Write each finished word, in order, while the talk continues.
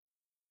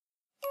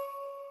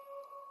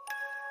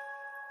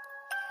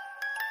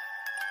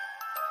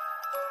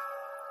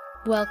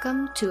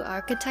Welcome to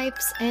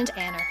Archetypes and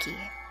Anarchy,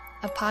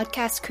 a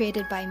podcast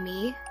created by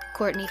me,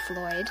 Courtney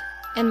Floyd,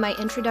 and my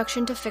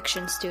Introduction to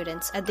Fiction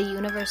students at the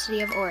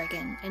University of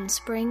Oregon in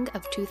spring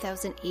of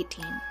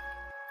 2018.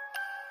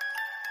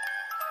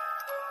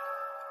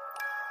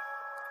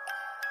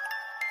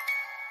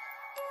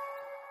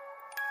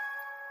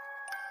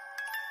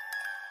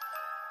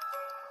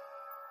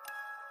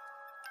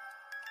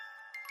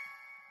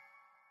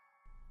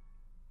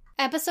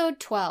 Episode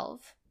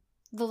 12,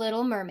 The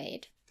Little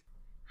Mermaid.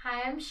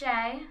 Hi, I'm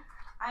Shay.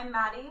 I'm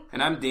Maddie.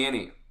 And I'm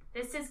Danny.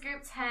 This is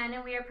Group 10,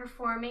 and we are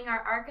performing our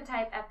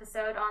archetype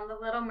episode on The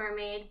Little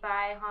Mermaid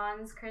by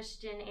Hans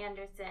Christian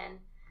Andersen.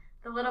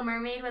 The Little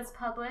Mermaid was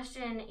published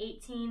in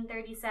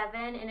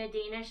 1837 in a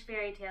Danish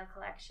fairy tale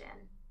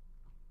collection.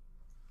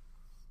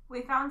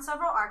 We found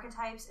several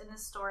archetypes in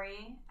this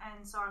story,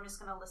 and so I'm just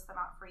going to list them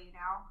out for you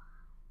now.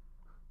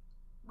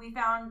 We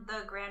found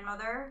the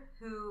grandmother,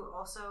 who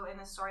also in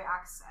the story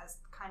acts as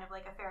kind of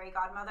like a fairy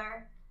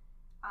godmother.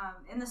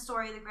 In the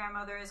story, the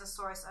grandmother is a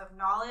source of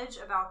knowledge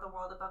about the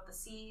world above the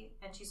sea,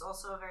 and she's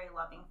also a very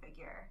loving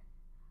figure.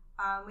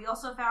 We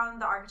also found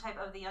the archetype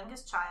of the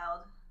youngest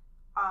child,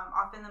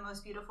 often the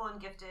most beautiful and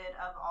gifted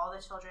of all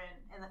the children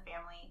in the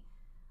family,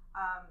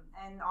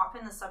 and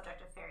often the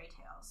subject of fairy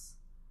tales.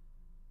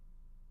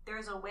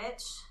 There's a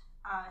witch.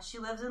 She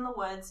lives in the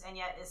woods and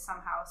yet is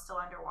somehow still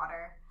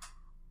underwater.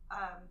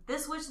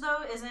 This witch,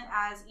 though, isn't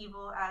as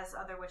evil as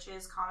other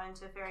witches common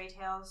to fairy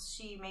tales.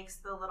 She makes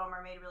the Little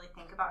Mermaid really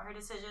think about her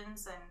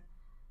decisions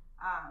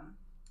and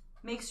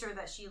makes sure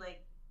that she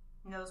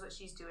knows what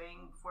she's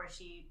doing before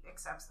she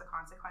accepts the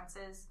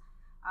consequences.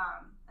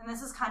 And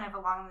this is kind of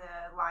along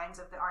the lines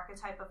of the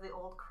archetype of the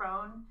old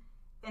crone.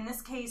 In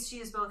this case, she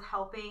is both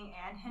helping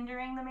and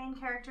hindering the main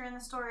character in the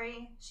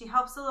story. She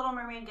helps the Little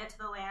Mermaid get to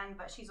the land,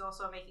 but she's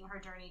also making her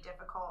journey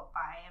difficult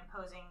by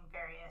imposing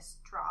various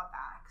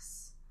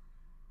drawbacks.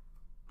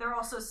 There are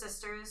also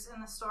sisters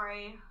in the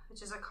story,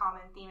 which is a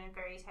common theme in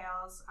fairy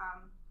tales.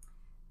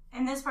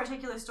 In this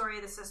particular story,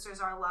 the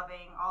sisters are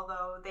loving,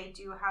 although they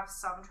do have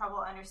some trouble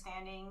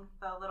understanding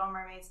the Little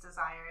Mermaid's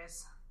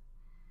desires.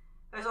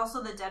 There's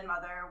also the dead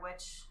mother,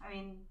 which,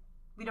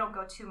 we don't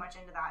go too much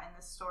into that in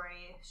this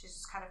story. She's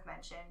just kind of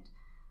mentioned.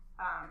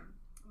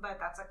 But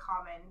that's a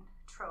common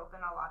trope in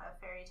a lot of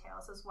fairy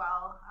tales as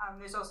well.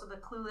 There's also the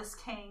clueless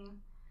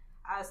king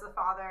as the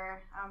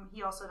father.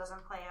 He also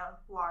doesn't play a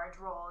large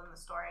role in the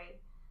story.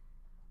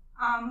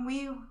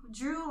 We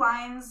drew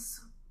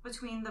lines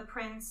between the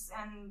prince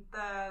and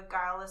the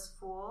guileless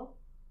fool.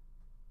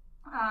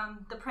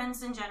 The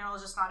prince in general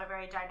is just not a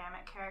very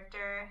dynamic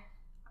character.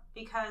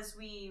 Because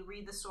we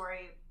read the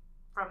story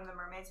from the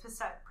mermaid's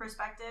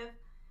perspective,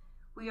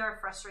 we are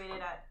frustrated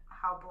at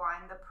how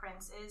blind the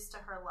prince is to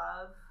her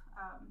love.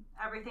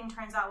 Everything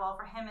turns out well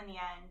for him in the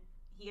end.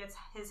 He gets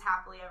his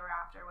happily ever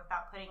after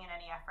without putting in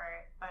any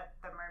effort, but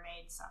the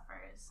mermaid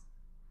suffers.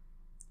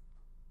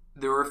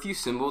 There were a few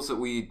symbols that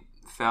we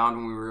found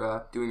when we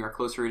were doing our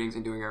close readings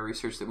and doing our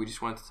research that we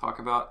just wanted to talk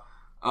about.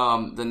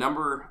 The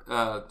number,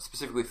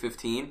 specifically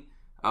 15,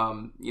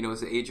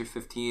 is the age of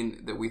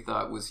 15 that we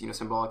thought was,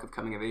 symbolic of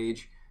coming of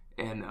age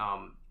and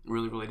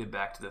really related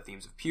back to the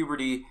themes of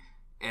puberty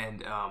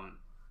and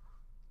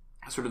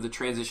sort of the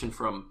transition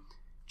from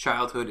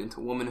childhood into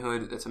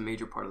womanhood. That's a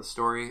major part of the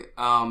story.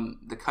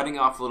 The cutting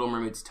off Little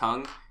Mermaid's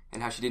tongue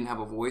and how she didn't have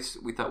a voice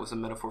we thought was a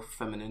metaphor for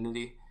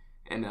femininity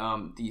and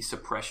the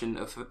suppression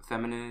of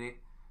femininity.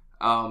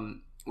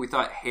 We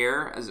thought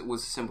hair as it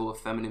was a symbol of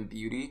feminine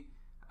beauty,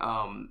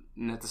 and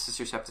that the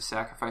sisters have to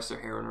sacrifice their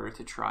hair in order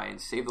to try and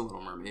save the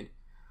Little Mermaid.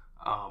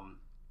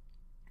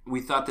 We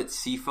thought that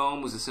sea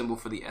foam was a symbol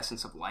for the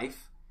essence of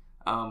life,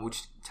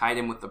 which tied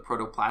in with the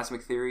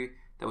protoplasmic theory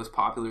that was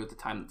popular at the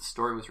time that the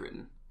story was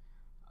written.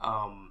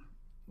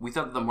 We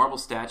thought that the marble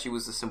statue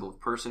was the symbol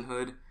of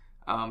personhood,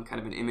 kind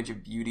of an image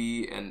of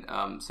beauty and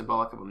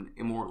symbolic of an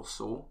immortal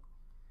soul.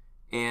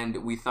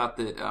 And we thought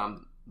that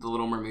the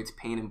Little Mermaid's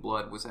pain and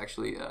blood was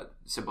actually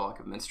symbolic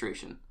of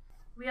menstruation.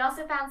 We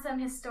also found some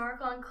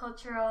historical and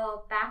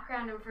cultural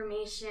background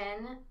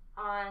information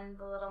on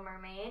The Little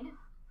Mermaid.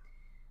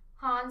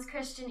 Hans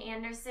Christian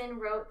Andersen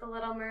wrote The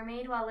Little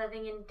Mermaid while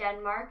living in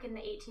Denmark in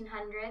the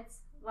 1800s.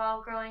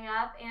 While growing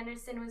up,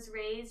 Andersen was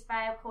raised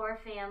by a poor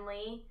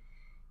family.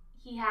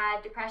 He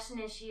had depression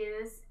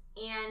issues,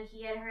 and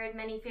he had heard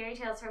many fairy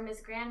tales from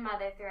his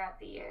grandmother throughout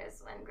the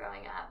years when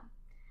growing up.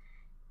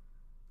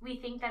 We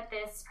think that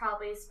this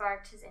probably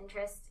sparked his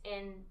interest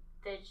in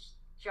the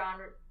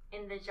genre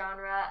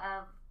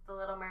of The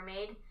Little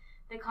Mermaid.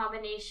 The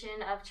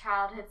combination of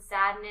childhood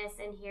sadness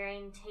and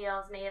hearing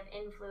tales may have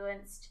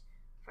influenced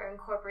for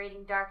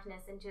incorporating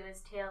darkness into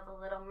his tale, The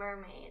Little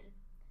Mermaid.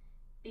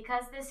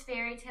 Because this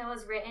fairy tale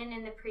was written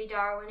in the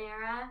pre-Darwin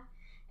era,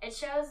 it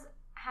shows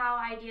how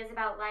ideas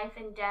about life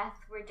and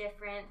death were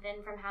different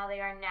than from how they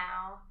are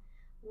now.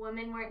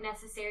 Women weren't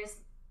necessarily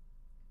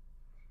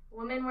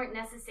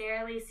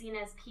seen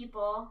as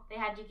people. They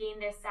had to gain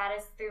their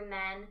status through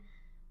men.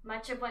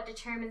 Much of what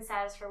determined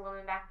status for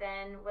women back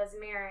then was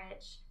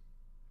marriage.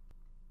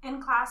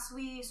 In class,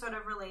 we sort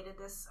of related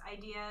this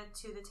idea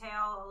to the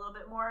tale a little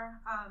bit more.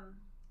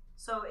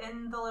 So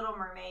in The Little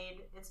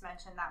Mermaid, it's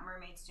mentioned that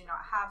mermaids do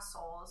not have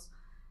souls.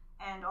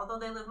 And although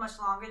they live much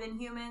longer than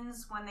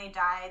humans, when they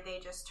die, they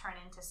just turn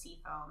into sea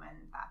foam,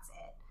 and that's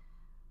it.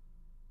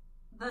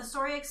 The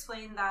story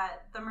explained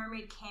that the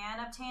mermaid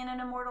can obtain an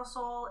immortal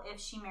soul if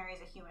she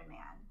marries a human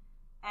man.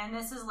 And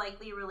this is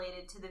likely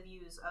related to the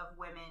views of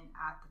women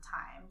at the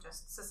time,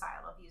 just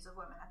societal views of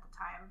women at the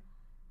time.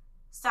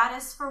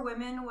 Status for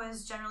women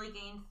was generally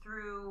gained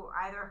through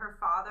either her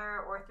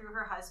father or through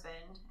her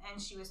husband, and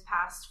she was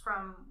passed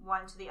from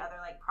one to the other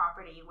like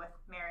property, with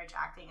marriage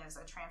acting as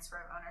a transfer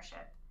of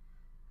ownership.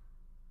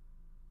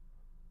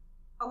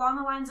 Along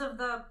the lines of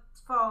the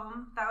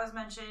foam that was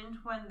mentioned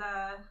when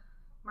the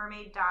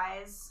mermaid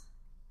dies,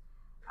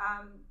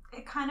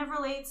 it kind of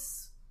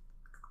relates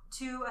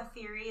to a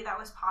theory that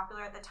was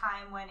popular at the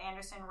time when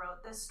Anderson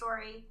wrote this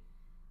story.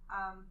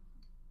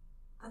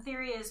 The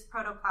theory is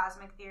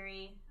protoplasmic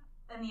theory,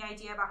 and the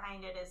idea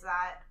behind it is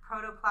that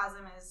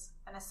protoplasm is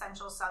an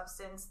essential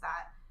substance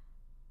that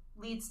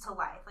leads to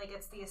life. Like,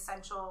 it's the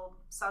essential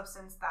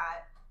substance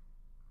that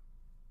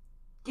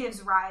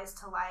gives rise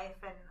to life,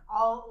 and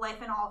all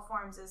life in all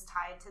forms is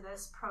tied to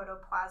this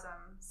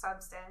protoplasm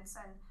substance.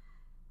 And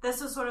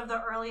this was sort of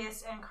the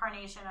earliest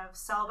incarnation of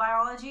cell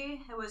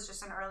biology. It was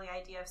just an early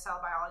idea of cell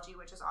biology,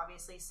 which has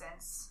obviously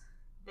since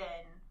been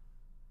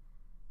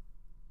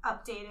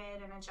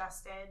updated and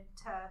adjusted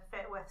to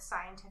fit with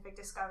scientific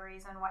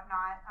discoveries and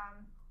whatnot.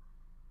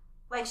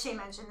 Like Shay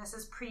mentioned, this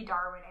is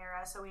pre-Darwin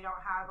era, so we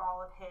don't have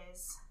all of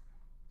his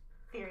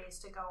theories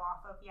to go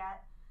off of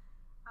yet.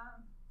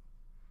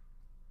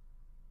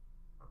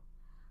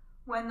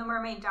 When the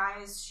mermaid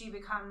dies, she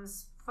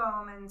becomes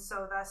foam, and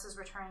so thus is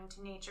returning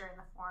to nature in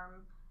the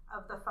form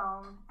of the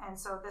foam. And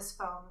so this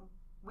foam,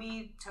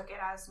 we took it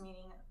as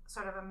meaning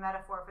sort of a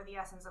metaphor for the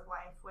essence of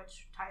life,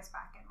 which ties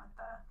back in with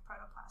the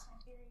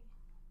protoplasmic theory.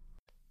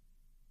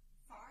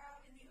 Far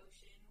out in the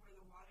ocean, where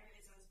the water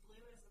is as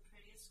blue as the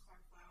prettiest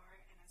cornflower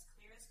and as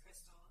clear as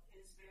crystal, it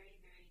is very,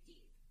 very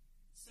deep.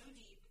 So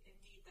deep,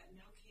 indeed, that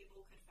no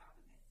cable could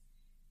fathom it.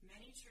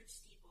 Many church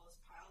steeples,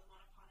 piled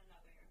one upon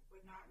another,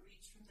 would not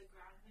reach from the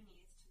ground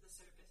beneath to the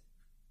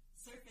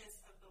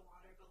surface of the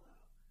water below.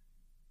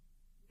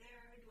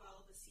 There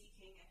dwell the Sea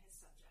King and his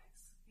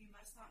subjects. We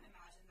must not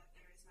imagine that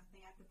there is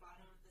nothing at the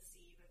bottom of the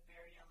sea but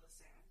bare yellow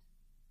sand.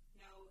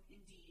 No,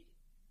 indeed.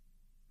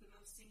 The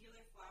most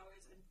singular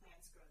flowers and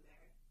plants grow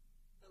there,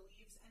 the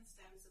leaves and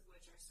stems of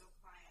which are so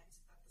pliant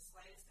that the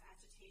slightest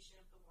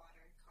agitation of the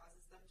water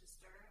causes them to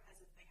stir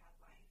as if they had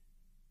life.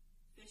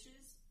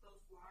 Fishes,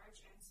 both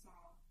large and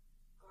small,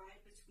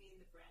 glide between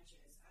the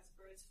branches as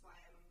birds fly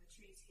among the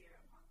trees here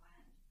upon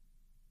land.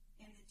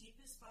 In the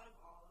deepest spot of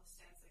all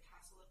stands the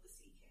castle of the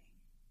Sea King.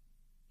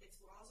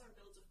 Its walls are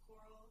built of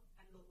coral,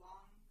 and the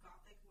long,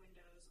 Gothic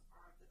windows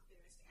are of the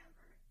clearest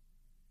amber.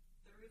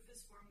 The roof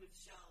is formed of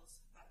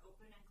shells that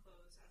open and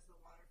close as the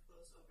water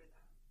flows over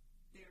them.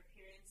 Their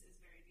appearance is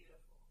very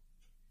beautiful,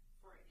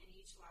 for in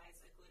each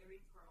lies a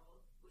glittering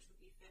pearl, which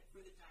would be fit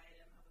for the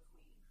diadem of a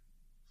queen.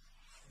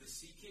 The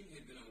Sea King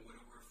had been a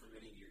widower for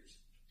many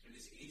years, and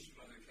his aged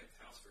mother kept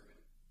house for him.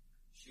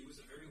 She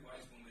was a very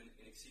wise woman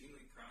and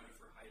exceedingly proud of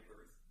her high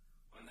birth.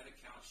 On that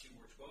account, she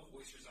wore 12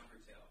 oysters on her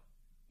tail,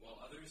 while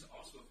others,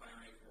 also of high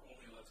rank, were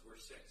only allowed to wear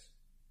 6.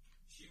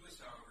 She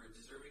was, however,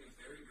 deserving of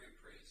very great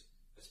praise,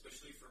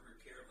 especially for her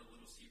care of the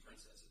little sea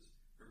princesses,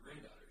 her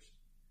granddaughters.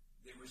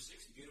 They were 6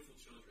 beautiful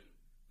children,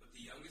 but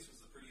the youngest was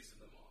the prettiest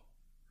of them all.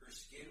 Her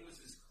skin was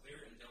as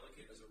clear and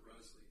delicate as a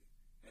rose leaf,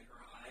 and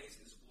her eyes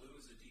as blue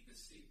as the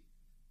deepest sea.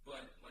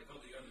 But, like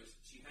all the others,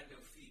 she had no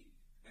feet,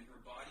 and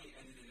her body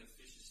ended in a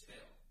fish's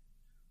tail.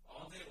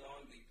 All day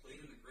long they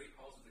played in the great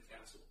halls of the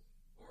castle,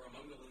 or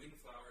among the living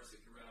flowers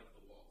that grew out of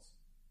the walls.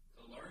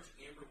 The large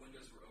amber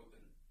windows were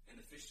open, and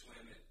the fish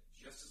swam in,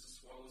 just as the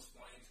swallows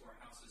fly into our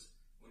houses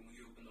when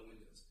we open the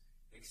windows,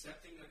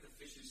 excepting that the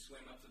fishes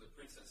swam up to the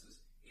princesses,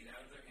 ate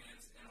out of their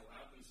hands, and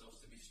allowed themselves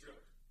to be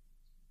stroked.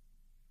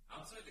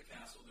 Outside the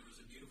castle there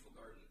was a beautiful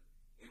garden,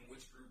 in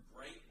which grew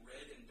bright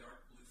red and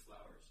dark blue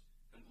flowers,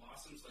 and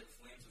blossoms like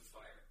flames of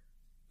fire.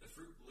 The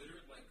fruit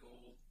glittered like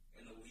gold,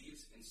 and the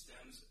leaves and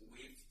stems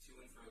waved to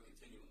and fro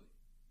continually.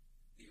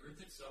 The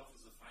earth itself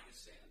was the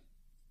finest sand,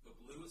 but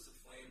blue as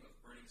the flame of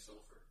burning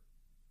sulfur.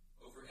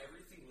 Over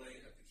everything lay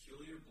a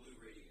peculiar blue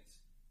radiance,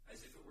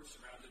 as if it were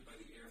surrounded by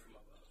the air from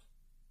above,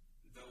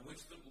 though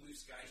which the blue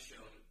sky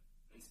shone,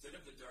 instead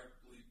of the dark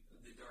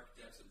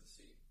depths of the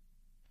sea.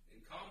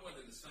 In calm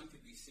weather the sun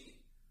could be seen,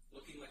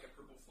 looking like a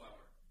purple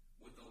flower,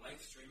 with the light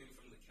streaming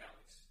from the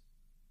calyx.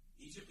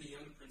 Each of the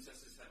young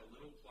princesses had a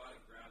little plot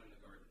of ground in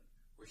the garden,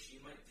 where she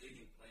might dig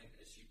and plant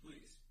as she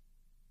pleased.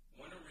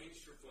 One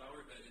arranged her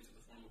flower bed into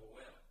the form of a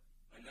whale.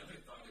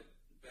 Another thought it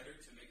better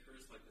to make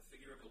hers like the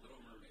figure of a little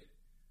mermaid,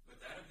 but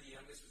that of the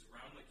youngest was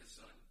round like the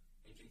sun,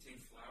 and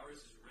contained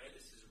flowers as red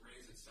as his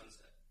rays at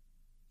sunset.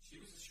 She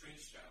was a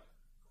strange child,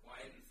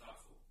 quiet and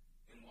thoughtful,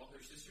 and while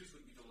her sisters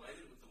would be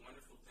delighted with the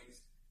wonderful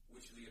things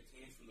which they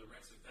obtained from the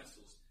wrecks of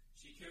vessels,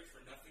 she cared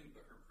for nothing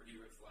but her pretty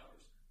red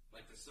flowers,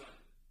 like the sun,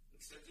 and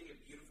accepting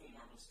a beautiful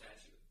marble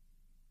statue.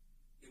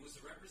 It was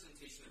a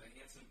representation of a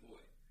handsome boy,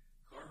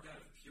 carved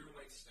out of pure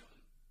white stone,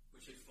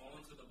 which had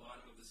fallen to the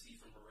bottom of the sea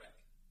from a wreck.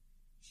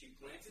 She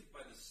planted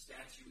by the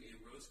statue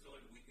a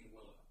rose-colored weeping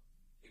willow.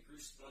 It grew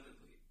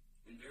splendidly,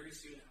 and very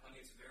soon hung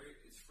its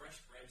fresh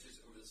branches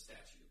over the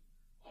statue,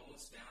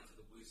 almost down to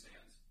the blue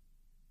sands.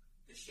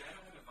 The shadow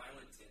had a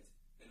violent tint,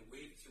 and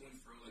waved to and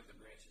fro like the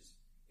branches.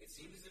 It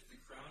seemed as if the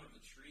crown of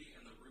the tree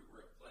and the root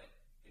were at play,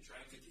 and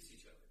trying to kiss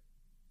each other.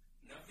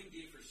 Nothing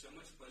gave her so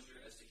much pleasure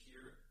as to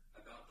hear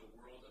about the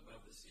world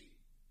above the sea.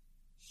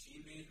 She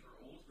made her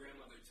old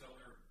grandmother tell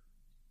her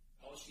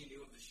all she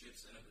knew of the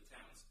ships and of the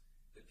towns,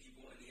 the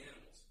people and the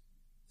animals.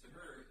 To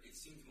her, it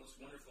seemed most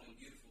wonderful and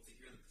beautiful to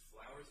hear that the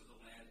flowers of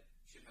the land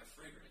should have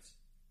fragrance,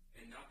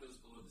 and not those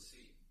below the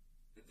sea,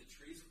 that the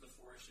trees of the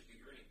forest should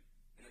be green,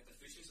 and that the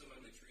fishes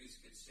among the trees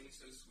could sing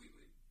so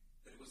sweetly,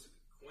 that it was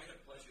quite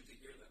a pleasure to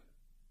hear them.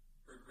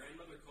 Her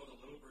grandmother called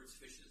the little birds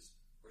fishes,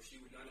 or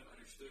she would not have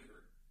understood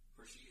her,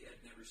 for she had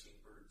never seen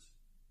birds.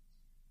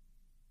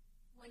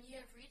 When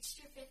you have reached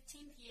your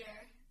 15th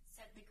year,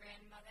 said the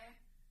grandmother,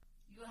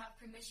 you will have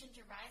permission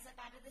to rise up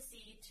out of the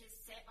sea to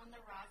sit on the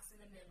rocks in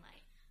the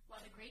moonlight,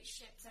 while the great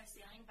ships are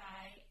sailing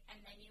by,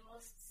 and then you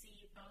will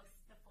see both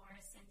the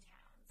forests and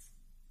towns.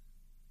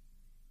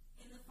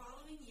 In the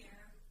following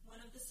year,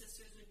 one of the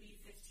sisters would be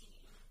 15,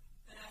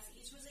 but as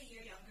each was a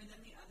year younger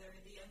than the other,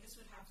 the youngest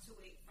would have to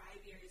wait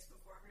 5 years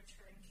before her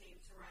turn came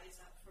to rise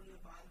up from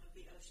the bottom of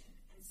the ocean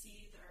and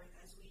see the earth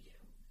as we do.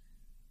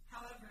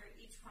 However,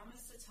 each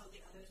promised to tell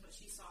the others what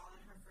she saw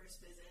on her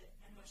first visit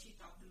and what she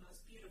thought the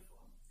most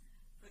beautiful,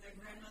 for their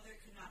grandmother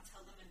could not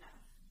tell them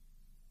enough.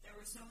 There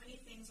were so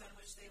many things on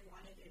which they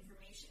wanted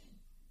information.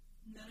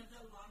 None of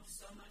them longed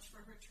so much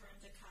for her turn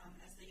to come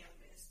as the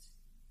youngest,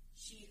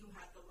 she who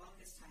had the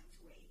longest time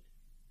to wait,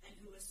 and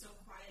who was so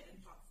quiet and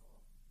thoughtful.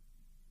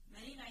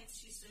 Many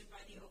nights she stood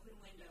by the open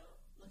window,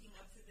 looking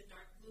up through the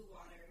dark blue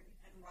water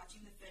and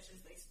watching the fish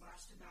as they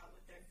splashed about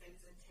with their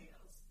fins and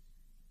tails.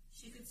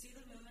 She could see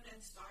the moon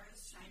and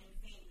stars shining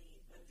faintly,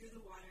 but through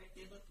the water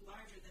they looked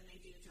larger than they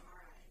do to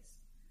our eyes.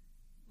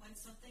 When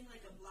something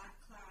like a black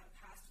cloud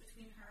passed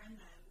between her and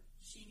them,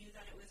 she knew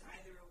that it was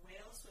either a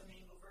whale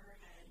swimming over her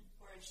head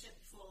or a ship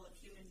full of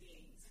human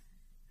beings,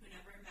 who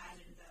never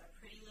imagined that a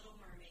pretty little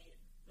mermaid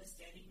was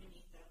standing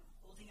beneath them,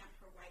 holding out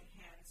her white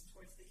hands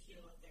towards the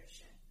keel of their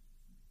ship.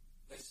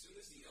 As soon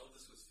as the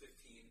eldest was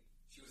 15,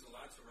 she was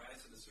allowed to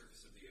rise to the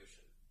surface of the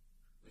ocean.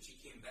 When she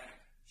came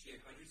back, she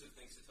had hundreds of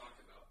things to talk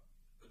about,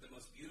 but the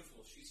most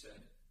beautiful, she said,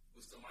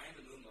 was to lie in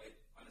the moonlight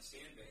on a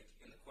sandbank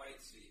in the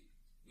quiet sea,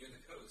 near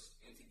the coast,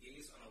 and to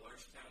gaze on a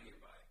large town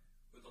nearby,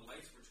 where the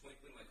lights were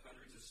twinkling like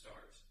hundreds of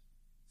stars,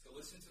 to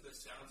listen to the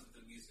sounds of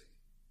the music,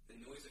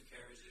 the noise of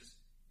carriages,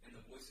 and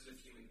the voices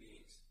of human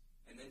beings,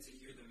 and then to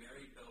hear the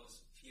merry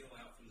bells peal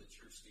out from the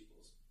church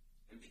steeples.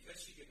 And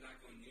because she could not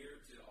go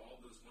near to all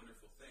those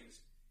wonderful things,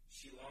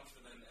 she longed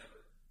for them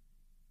ever.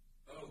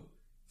 Oh,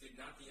 did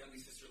not the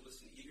youngest sister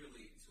listen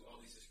eagerly to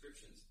all these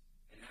descriptions?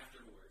 And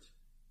afterwards,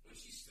 when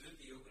she stood at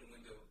the open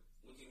window,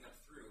 looking up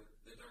through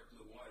the dark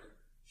blue water,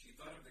 she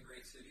thought of the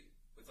great city,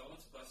 with all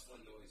its bustle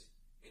and noise,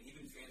 and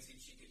even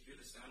fancied she could hear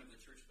the sound of the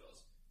church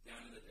bells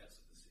down in the depths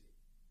of the sea.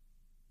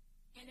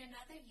 In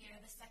another year,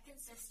 the second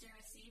sister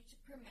received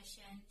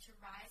permission to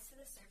rise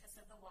to the surface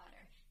of the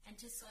water and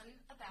to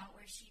swim about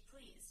where she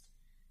pleased.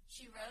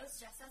 She rose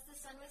just as the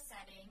sun was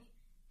setting,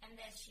 and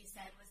this, she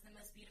said, was the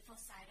most beautiful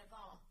sight of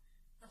all.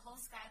 The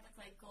whole sky looked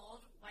like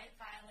gold, white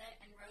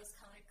violet, and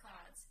rose-colored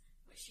clouds,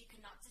 which she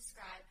could not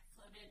describe,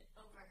 floated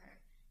over her,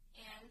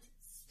 and,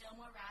 still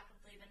more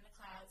rapidly than the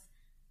clouds,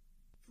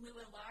 flew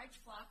a large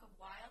flock of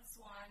wild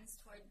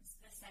swans towards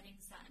the setting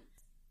sun,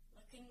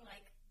 looking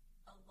like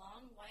a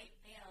long white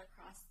veil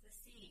across the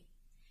sea.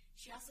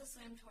 She also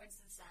swam towards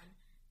the sun,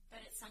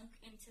 but it sunk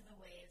into the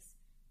waves,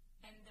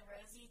 and the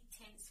rosy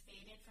tints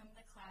faded from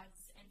the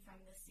clouds and from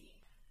the sea.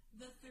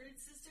 The third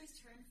sister's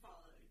turn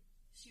followed.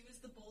 She was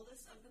the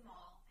boldest of them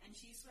all, and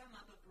she swam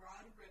up a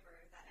broad river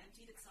that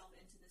emptied itself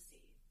into the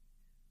sea.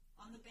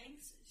 On the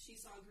banks, she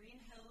saw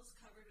green hills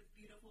covered with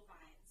beautiful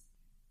vines.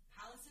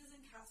 Palaces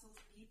and castles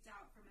peeped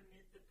out from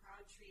amid the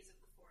proud trees of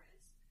the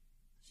forest.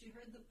 She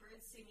heard the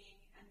birds singing,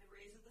 and the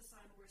rays of the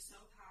sun were so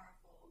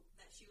powerful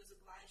that she was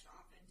obliged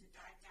often to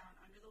dive down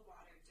under the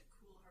water to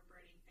cool her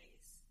burning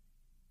face.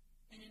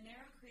 In a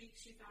narrow creek,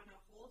 she found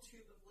a whole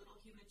troop of little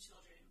human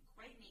children,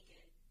 quite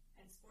naked,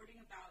 and sporting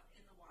about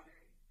in the water.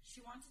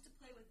 She wanted to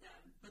play with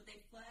them, but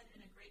they fled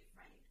in a great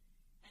fright,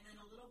 and then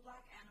a little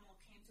black animal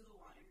came to the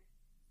water.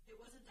 It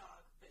was a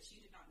dog, but she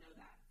did not know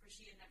that, for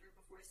she had never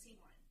before seen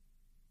one.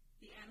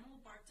 The animal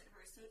barked at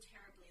her so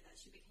terribly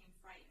that she became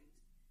frightened,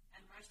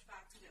 and rushed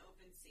back to the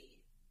open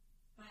sea.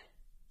 But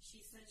she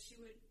said she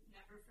would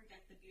never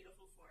forget the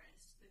beautiful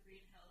forest, the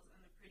green hills,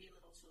 and the pretty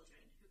little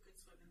children who could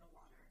swim in the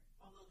water,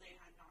 although they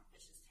had not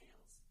fishes'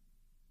 tails.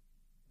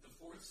 The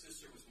fourth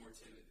sister was more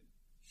timid.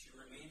 She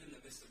remained in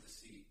the midst of the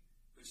sea,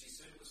 but she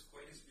said it was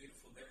quite as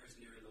beautiful there as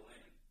near the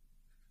land.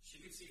 She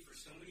could see for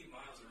so many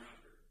miles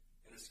around her,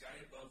 and the sky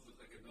above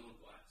looked like a bill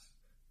of glass.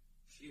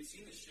 She She had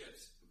seen the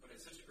ships, but at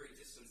such a great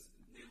distance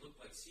they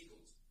looked like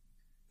seagulls.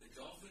 The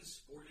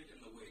dolphins sported in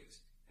the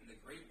waves, and the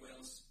great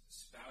whales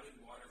spouted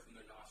water from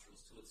their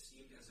nostrils till it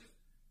seemed as if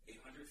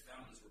 100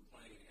 fountains were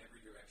playing in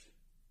every direction.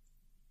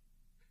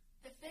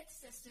 The fifth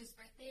sister's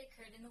birthday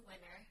occurred in the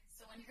winter,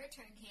 so when her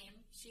turn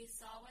came, she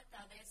saw what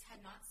the others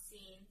had not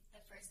seen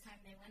the first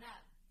time they went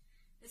up.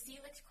 The sea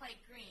looked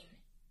quite green,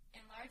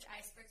 and large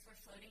icebergs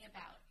were floating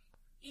about.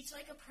 Each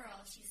like a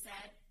pearl, she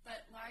said,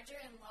 but larger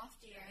and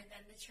loftier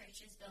than the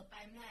churches built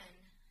by men.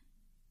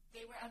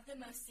 They were of the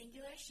most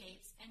singular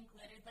shapes and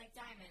glittered like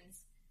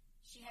diamonds.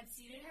 She had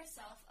seated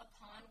herself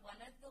upon one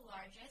of the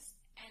largest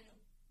and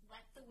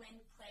let the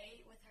wind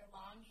play with her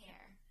long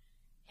hair,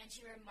 and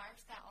she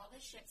remarked that all the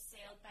ships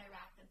sailed by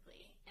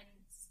rapidly and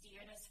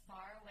steered as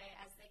far away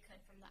as they could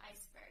from the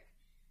iceberg,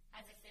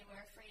 as if they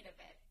were afraid of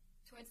it.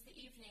 Towards the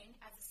evening,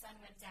 as the sun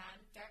went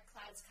down, dark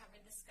clouds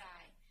covered the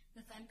sky.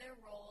 The thunder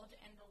rolled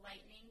and the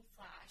lightning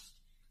flashed,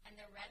 and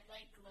the red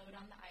light glowed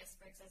on the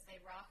icebergs as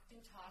they rocked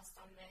and tossed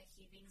on the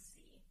heaving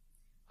sea.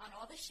 On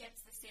all the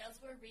ships, the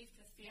sails were reefed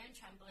with fear and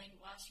trembling,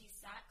 while she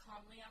sat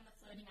calmly on the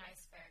floating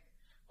iceberg,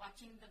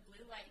 watching the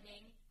blue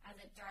lightning as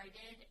it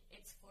darted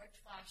its forked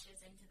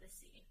flashes into the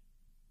sea.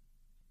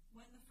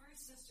 When the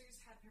first sisters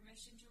had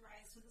permission to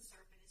rise to the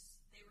surface,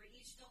 they were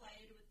each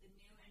delighted with the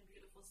new and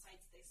beautiful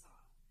sights they saw.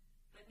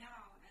 But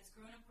now, as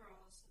grown-up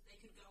girls,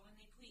 they could go when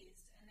they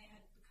pleased, and they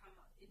had become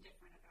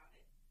indifferent about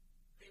it.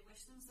 They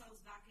wished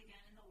themselves back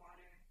again in the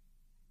water,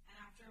 and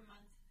after a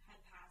month had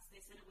passed,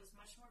 they said it was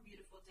much more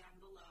beautiful down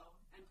below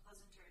and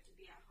pleasanter to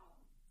be at home.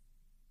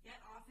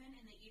 Yet often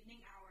in the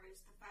evening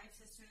hours, the five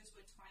sisters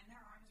would twine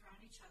their arms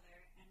around each other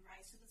and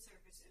rise to the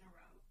surface in a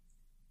row.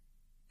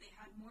 They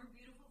had more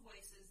beautiful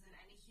voices than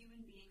any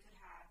human being could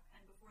have,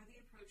 and before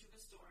the approach of a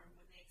storm,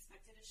 when they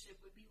expected a ship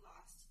would be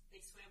lost,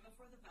 they swam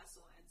before the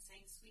vessel and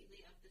sang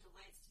sweetly of the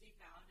delights to be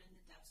found in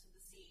the depths of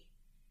the sea,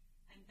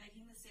 and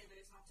begging the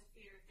sailors not to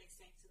fear if they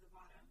sank to the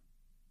bottom.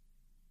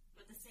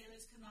 But the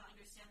sailors could not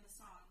understand the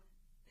song.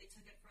 They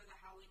took it for the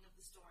howling of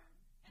the storm,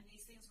 and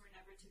these things were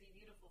never to be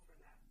beautiful for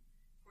them.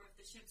 For if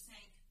the ship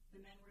sank, the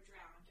men were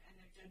drowned, and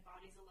their dead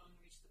bodies alone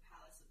reached the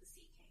palace of the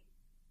Sea King.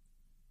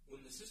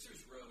 When the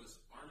sisters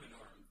rose, arm in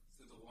arm,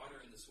 through the water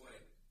and the sway,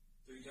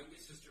 their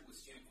youngest sister would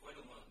stand quite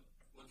alone,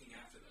 looking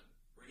after them,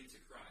 ready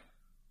to cry,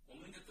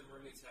 only that the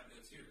mermaids have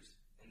no tears,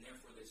 and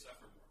therefore they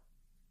suffer more.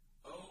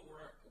 Oh,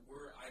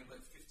 were I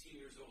but 15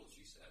 years old,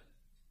 she said.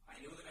 I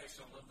know that I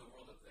shall love the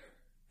world up there,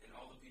 and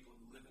all the people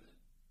who live in it.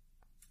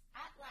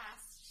 At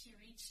last, she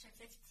reached her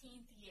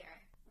 15th year.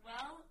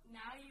 Well,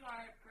 now you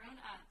are grown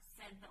up,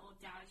 said the old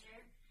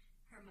dowager,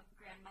 her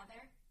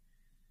grandmother.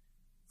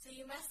 So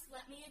you must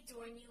let me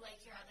adorn you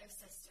like your other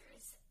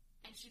sisters.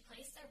 And she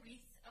placed a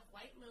wreath of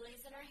white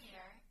lilies in her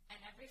hair,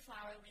 and every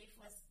flower leaf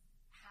was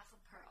half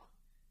a pearl.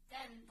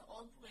 Then the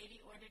old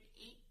lady ordered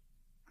 8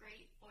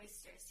 great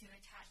oysters to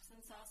attach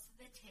themselves to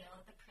the tail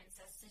of the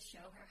princess to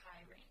show her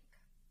high rank.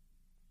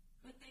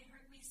 But they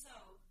hurt me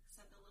so,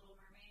 said the little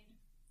mermaid.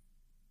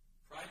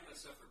 Pride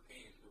must suffer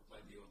pain,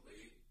 replied the old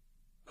lady.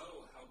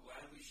 Oh, how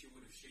gladly she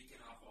would have shaken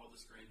off all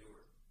this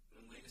grandeur,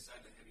 and laid aside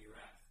the heavy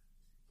wrath.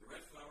 The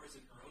red flowers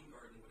in her own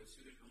garden would have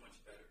suited her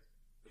much better,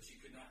 but she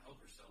could not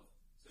help herself,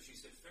 so she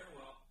said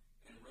farewell,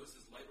 and rose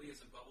as lightly as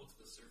a bubble to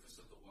the surface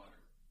of the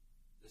water.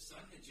 The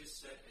sun had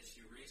just set as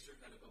she raised her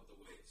head above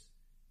the waves,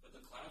 but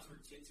the clouds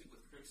were tinted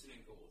with crimson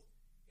and gold,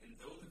 and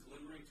though the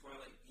glimmering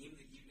twilight beamed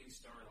the evening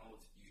star in all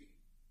its beauty.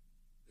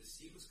 The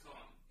sea was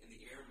calm, and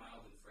the air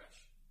mild and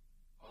fresh.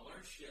 A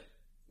large ship,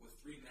 with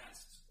 3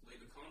 masts, lay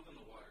becalmed on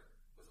the water,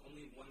 with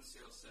only 1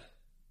 sail set,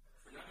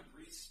 for not a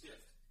breeze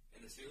stiffed, and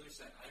the sailors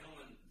sat idle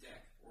on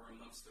deck or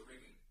amongst the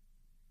rigging.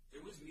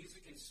 There was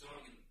music and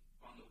song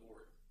on the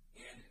board,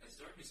 and as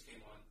darkness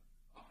came on,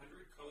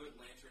 100 colored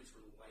lanterns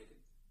were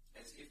lighted,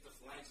 as if the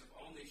flags of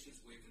all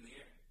nations waved in the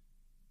air.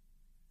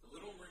 The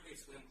little mermaid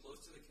swam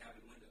close to the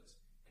cabin windows,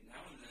 and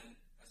now and then,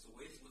 as the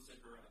waves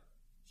lifted her up,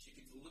 she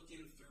could look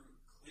in through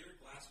clear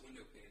glass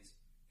window panes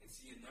and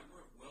see a number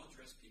of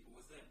well-dressed people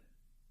within.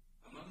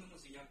 Among them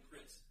was a young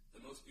prince,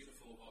 the most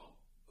beautiful of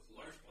all, with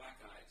large black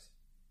eyes.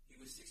 He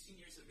was 16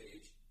 years of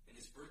age, and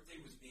his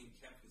birthday was being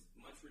kept with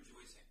much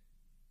rejoicing.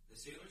 The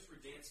sailors were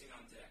dancing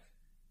on deck,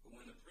 but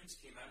when the prince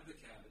came out of the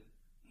cabin,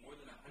 more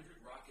than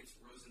 100 rockets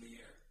rose in the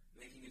air,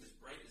 making it as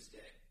bright as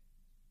day.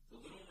 The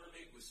little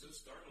mermaid was so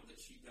startled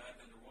that she dived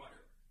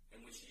underwater,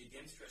 and when she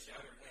again stretched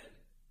out her head,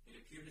 it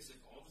appeared as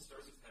if all the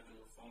stars of heaven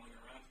were falling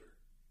around her.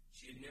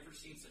 She had never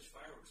seen such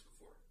fireworks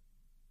before.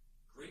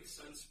 Great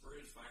suns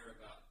spurted fire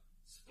about.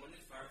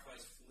 Splendid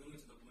fireflies flew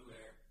into the blue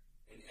air,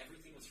 and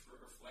everything was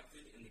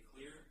reflected in the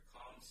clear,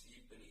 calm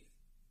sea beneath.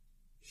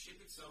 The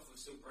ship itself was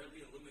so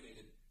brightly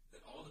illuminated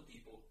that all the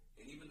people,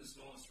 and even the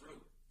smallest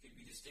rope, could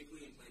be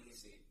distinctly and plainly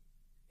seen.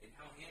 And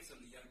how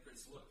handsome the young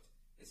prince looked,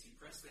 as he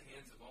pressed the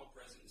hands of all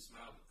present and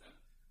smiled at them,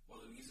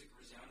 while the music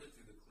resounded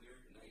through the clear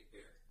night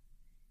air.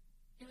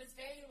 It was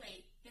very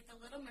late, yet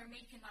the little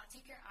mermaid could not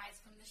take her eyes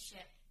from the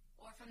ship,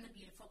 or from the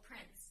beautiful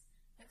prince.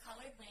 The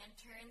colored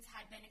lanterns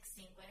had been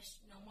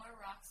extinguished, no more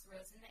rocks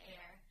rose in the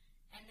air,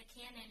 and the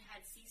cannon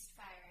had ceased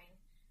firing.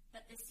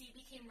 But the sea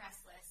became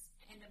restless,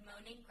 and a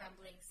moaning,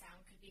 grumbling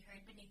sound could be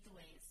heard beneath the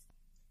waves.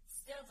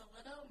 Still the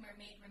little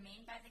mermaid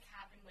remained by the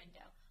cabin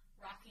window,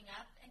 rocking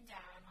up and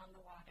down on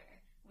the water,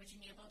 which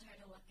enabled her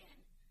to look in.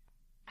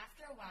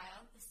 After a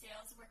while, the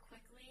sails were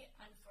quickly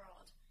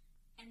unfurled,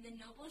 and the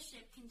noble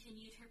ship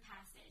continued her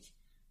passage,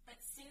 but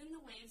soon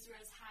the waves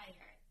rose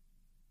higher.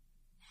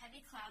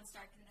 Heavy clouds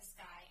darkened the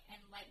sky, and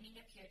lightning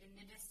appeared in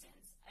the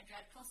distance. A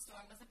dreadful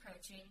storm was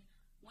approaching.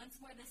 Once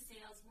more the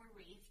sails were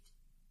reefed,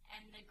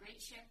 and the great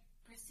ship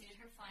pursued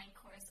her flying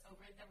course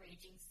over the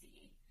raging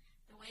sea.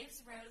 The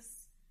waves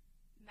rose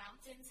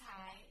mountains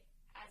high,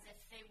 as if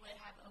they would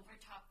have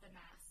overtopped the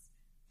mast,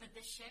 but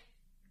the ship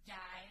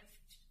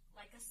dived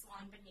like a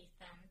swan beneath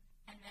them,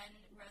 and then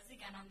rose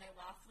again on their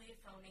lofty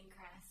foaming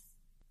crests.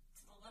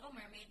 To the little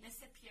mermaid this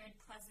appeared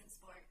pleasant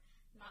sport,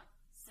 not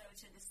so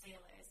to the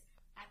sailors.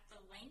 At the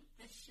length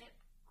the ship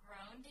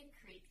groaned and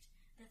creaked.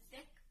 The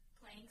thick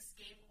planks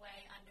gave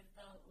way under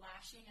the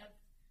lashing of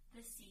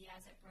the sea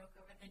as it broke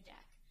over the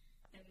deck.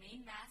 The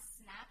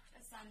mainmast snapped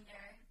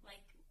asunder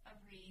like a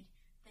reed.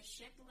 The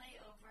ship lay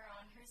over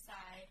on her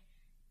side,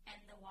 and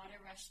the water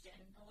rushed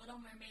in. The little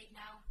mermaid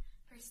now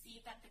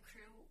perceived that the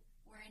crew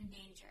were in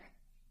danger.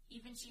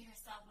 Even she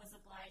herself was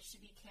obliged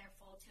to be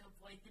careful to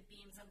avoid the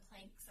beams and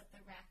planks of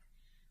the wreck,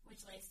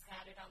 which lay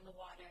scattered on the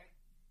water.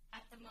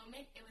 At the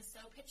moment, it was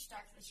so pitch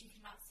dark that she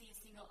could not see a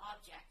single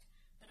object,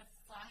 but a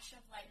flash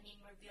of lightning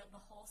revealed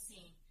the whole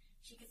scene.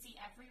 She could see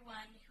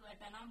everyone who had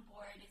been on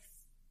board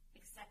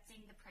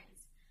excepting the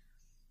prince.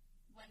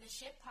 When the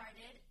ship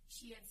parted,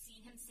 she had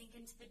seen him sink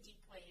into the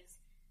deep waves,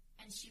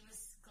 and she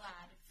was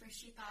glad, for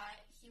she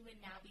thought he would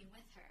now be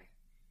with her.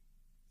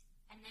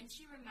 And then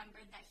she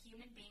remembered that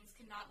human beings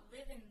could not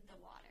live in the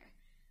water,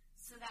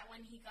 so that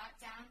when he got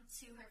down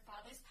to her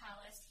father's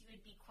palace, he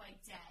would be quite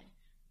dead.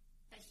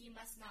 But he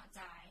must not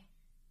die.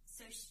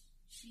 So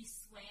she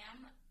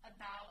swam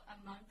about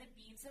among the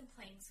beams and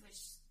planks which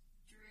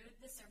strewed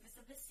the surface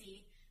of the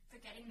sea,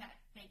 forgetting that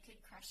they could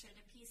crush her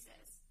to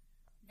pieces.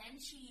 Then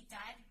she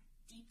dived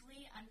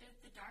deeply under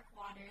the dark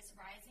waters,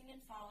 rising and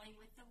falling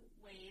with the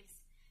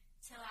waves,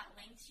 till at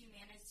length she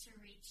managed to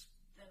reach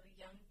the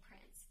young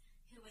prince,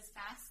 who was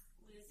fast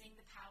losing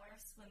the power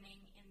of swimming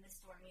in the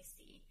stormy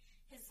sea.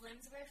 His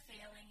limbs were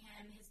failing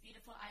him, his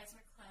beautiful eyes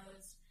were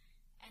closed,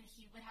 and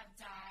he would have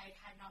died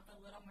had not the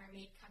little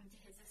mermaid come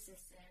to his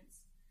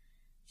assistance.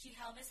 She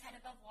held his head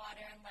above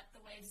water and let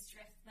the waves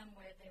drift them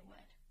where they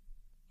would.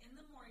 In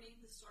the morning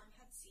the storm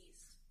had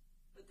ceased,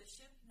 but the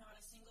ship not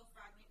a single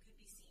fragment could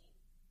be seen.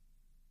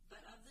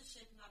 But of the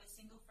ship not a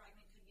single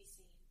fragment could be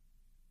seen.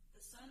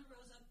 The sun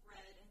rose up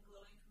red and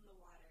glowing from the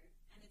water,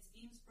 and its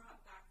beams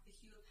brought back the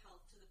hue of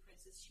health to the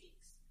prince's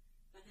cheeks,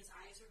 but his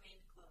eyes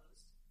remained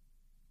closed.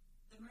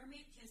 The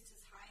mermaid kissed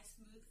his high,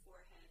 smooth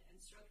forehead and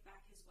stroked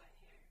back his wet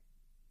hair.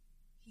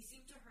 He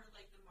seemed to her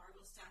like the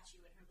marble statue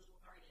in her little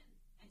garden,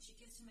 and she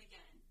kissed him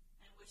again,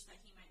 and wished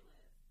that he might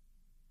live.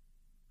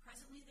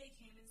 Presently they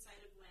came in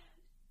sight of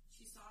land.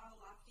 She saw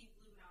lofty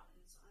blue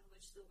mountains on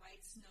which the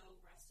white snow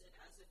rested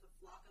as if a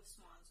flock of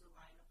swans were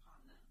lying upon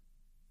them.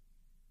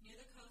 Near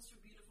the coast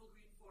were beautiful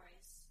green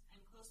forests,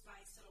 and close by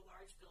stood a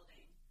large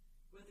building,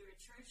 whether a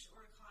church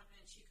or a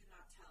convent she could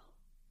not tell.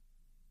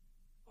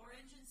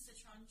 Orange and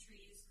citron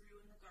trees grew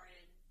in the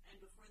garden,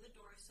 and before the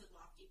door stood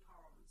lofty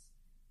palms.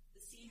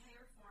 The sea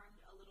here formed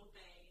a little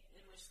bay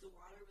in which the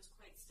water was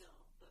quite still,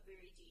 but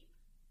very deep.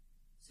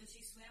 So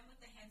she swam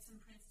with the handsome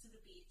prince to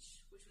the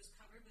beach, which was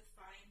covered with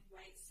fine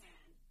white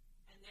sand,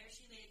 and there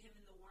she laid him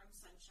in the warm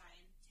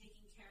sunshine,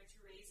 taking care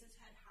to raise his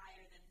head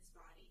higher than his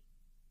body.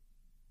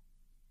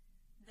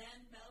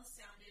 Then bells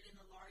sounded in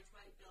the large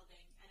white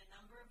building, and a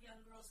number of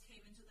young girls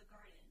came into the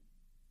garden.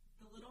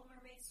 The little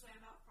mermaid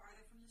swam out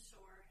farther from the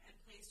shore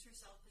and placed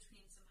herself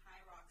between some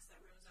high rocks that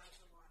rose out of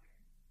the water.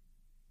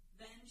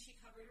 Then she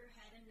covered her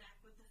head and neck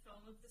with the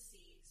foam of the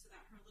sea, so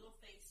that her little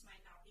face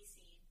might not be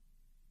seen,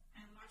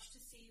 and watched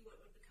to see what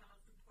would become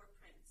of the poor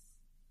prince.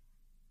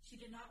 She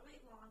did not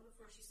wait long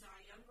before she saw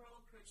a young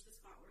girl approach the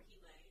spot where he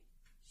lay.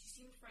 She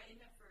seemed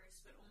frightened at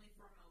first, but only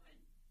for a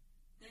moment.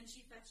 Then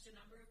she fetched a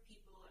number of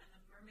people, and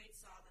the mermaid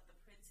saw that the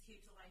prince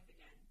came to life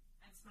again,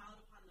 and smiled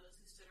upon those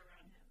who stood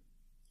around him.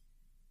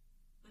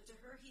 But to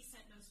her he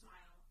sent no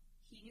smile.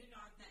 He knew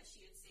not that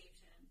she had saved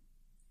him.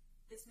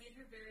 This made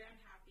her very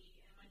unhappy,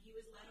 and when he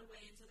was led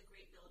away into the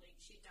great building,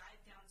 she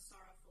dived down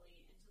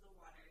sorrowfully into the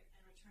water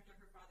and returned to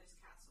her father's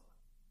castle.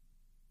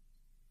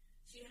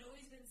 She had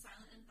always been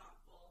silent and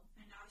thoughtful,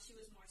 and now she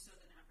was more so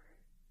than ever.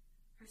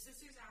 Her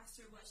sisters asked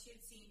her what she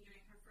had seen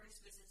during her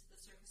first visit to the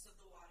surface of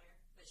the water,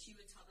 but she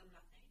would tell them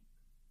nothing.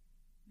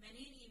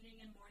 Many an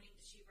evening and morning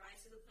did she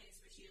rise to the place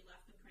where she had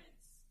left the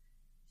prince.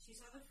 She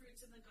saw the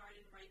fruits in the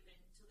garden ripen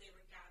till they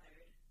were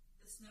gathered.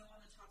 The snow on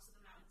the tops of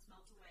the mountains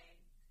melt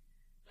away.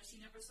 But she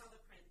never saw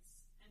the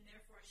prince, and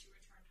therefore she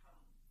returned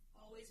home,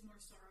 always more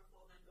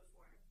sorrowful than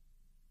before.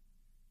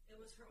 It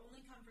was her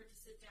only comfort to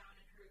sit down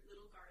in her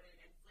little garden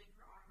and fling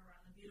her arm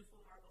around the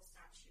beautiful marble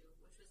statue,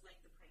 which was like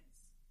the prince.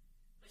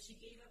 But she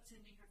gave up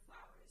tending her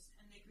flowers,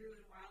 and they grew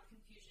in wild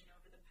confusion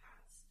over the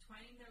paths,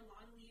 twining their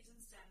long leaves and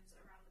stems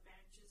around the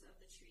branches of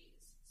the the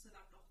trees, so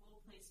that the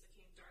whole place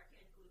became dark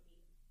and gloomy.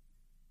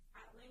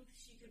 At length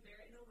she could bear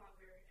it no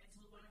longer, and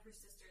told one of her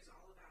sisters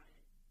all about it.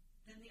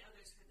 Then the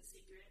others heard the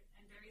secret,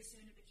 and very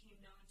soon it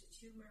became known to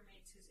two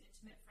mermaids whose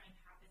intimate friend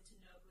happened to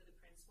know who the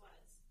prince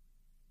was.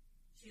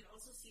 She had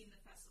also seen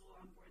the festival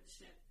on board the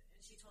ship,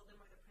 and she told them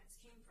where the prince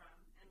came from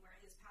and where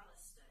his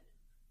palace stood.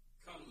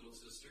 "Come, little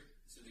sister,"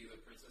 said the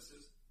other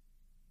princesses.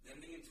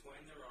 Then they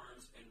entwined their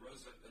arms and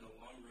rose up in a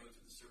long row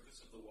to the surface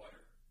of the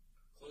water,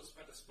 close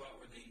by the spot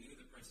where they knew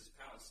the prince's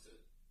palace stood.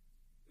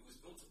 It was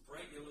built of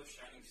bright yellow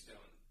shining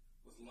stone,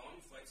 with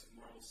long flights of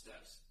marble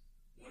steps,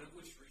 one of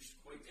which reached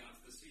quite down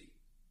to the sea.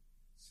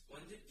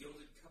 Splendid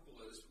gilded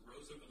cupolas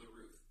rose over the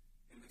roof,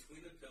 and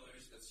between the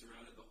pillars that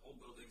surrounded the whole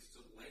building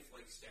stood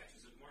lifelike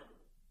statues of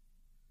marble.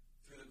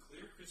 Through the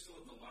clear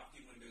crystal of the lofty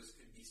windows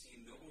could be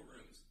seen noble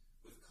rooms,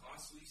 with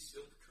costly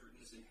silk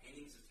curtains and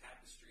hangings of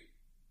tapestry,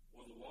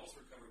 while the walls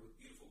were covered with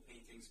beautiful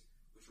paintings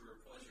which were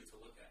a pleasure to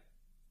look at.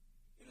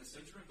 In the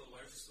center of the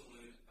largest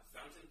saloon, a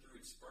fountain threw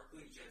its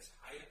sparkling jets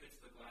high up into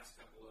the glass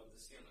cupola of the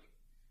ceiling,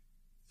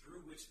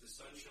 through which the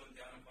sun shone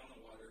down upon the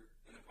water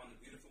and upon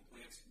the beautiful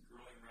plants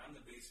growing round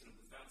the basin of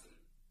the fountain.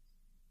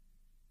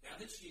 Now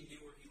that she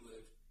knew where he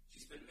lived, she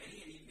spent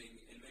many an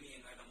evening and many a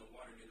night on the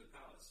water near the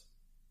palace.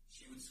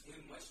 She would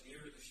swim much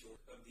nearer the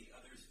shore of the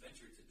others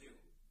ventured to do.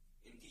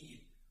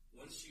 Indeed,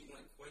 once she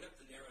went quite up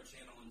the narrow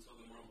channel until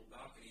the marble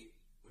balcony,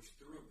 which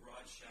threw a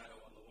broad shadow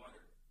on the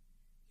water.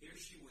 Here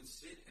she would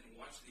sit and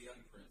watch the young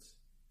prince,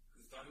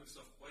 who thought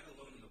himself quite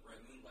alone in the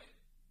bright moonlight.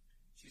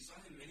 She saw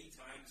him many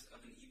times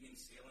of an evening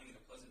sailing in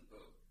a pleasant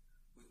boat,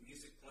 with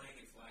music playing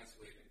and flags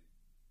waving.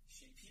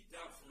 She peeped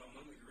out from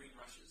among the green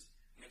rushes,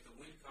 and if the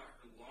wind caught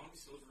her long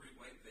silvery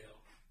white veil,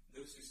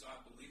 those who saw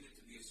it believed it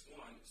to be a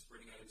swan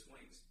spreading out its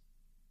wings.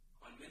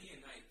 On many a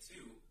night,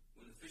 too,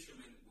 when the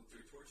fishermen with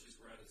their torches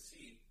were out at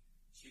sea,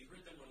 she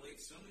heard them relate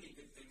so many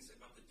good things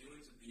about the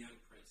doings of the young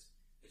prince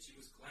that she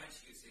was glad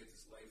she had saved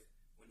his life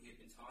when he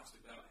had been tossed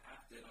about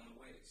half dead on the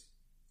waves.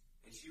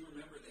 And she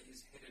remembered that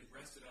his head had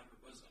rested on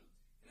her bosom,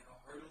 and how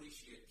heartily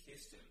she had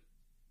kissed him.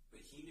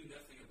 But he knew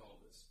nothing of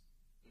all this,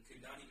 and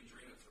could not even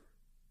dream of her.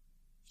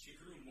 She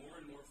grew more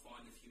and more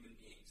fond of human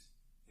beings,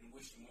 and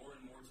wished more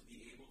and more to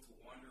be able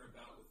to wander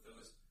about with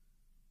those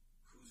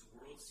whose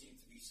world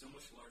seemed to be so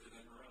much larger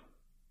than her own.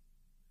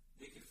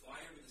 They could fly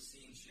over the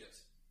sea in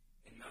ships,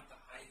 and mount the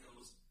high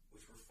hills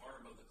which were far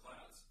above the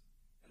clouds,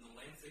 and the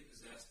lands they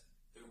possessed,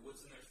 their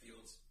woods and their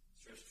fields,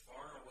 stretched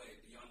far away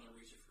beyond the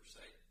reach of her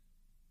sight.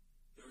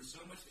 There was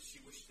so much that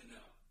she wished to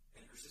know,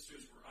 and her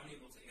sisters were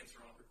unable to answer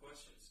all her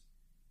questions.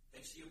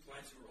 Then she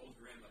applied to her old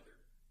grandmother,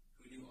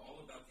 who knew all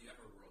about the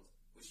upper world,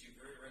 which she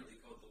very rightly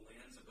called the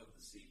lands above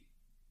the sea.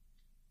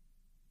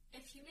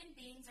 If human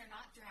beings are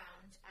not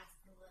drowned,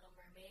 asked the little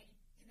mermaid,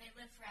 can they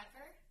live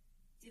forever?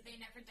 Do they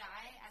never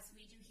die, as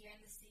we do here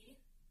in the sea?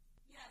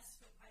 Yes,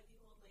 replied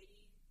the old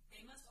lady,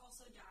 they must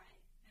also die,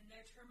 and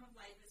their term of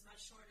life is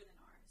much shorter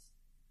than ours.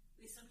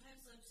 We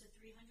sometimes live to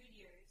 300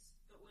 years,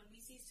 but when we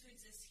cease to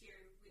exist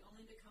here, we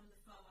only become the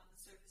foam on the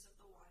surface of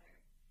the water,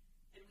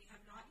 and we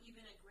have not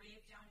even a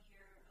grave down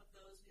here of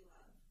those we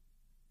love.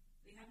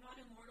 We have not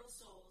immortal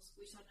souls,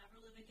 we shall never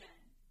live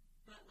again,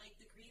 but like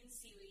the green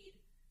seaweed,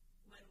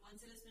 when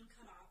once it has been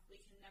cut off, we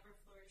can never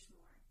flourish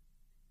more.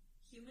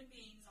 Human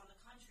beings, on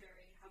the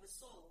contrary, have a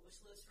soul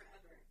which lives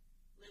forever,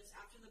 lives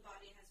after the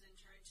body has been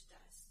turned to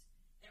dust.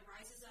 It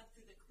rises up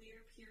through the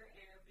clear, pure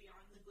air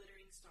beyond the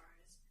glittering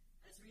stars.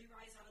 As we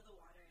rise out of the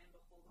water and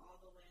behold all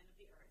the land of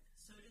the earth,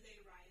 so do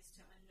they rise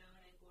to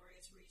unknown and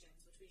glorious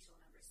regions which we shall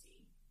never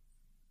see.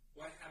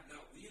 "Why have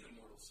not we an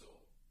immortal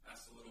soul?"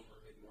 asked the little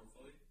mermaid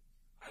mournfully.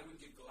 "I would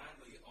give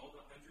gladly all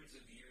the hundreds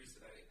of years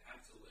that I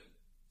have to live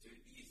to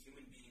be a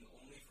human being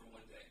only for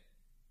one day,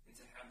 and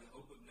to have the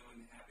hope of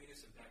knowing the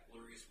happiness of that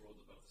glorious world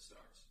above the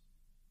stars."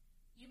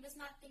 You must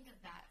not think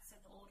of that, said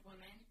the old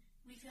woman.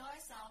 We feel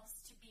ourselves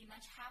to be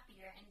much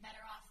happier and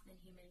better off than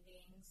human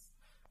beings.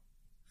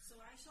 So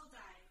I shall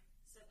die,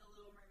 said the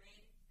little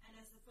mermaid, and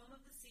as the foam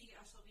of the sea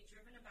I shall be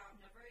driven about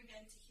never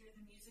again to hear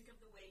the music of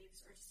the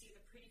waves or to see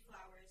the pretty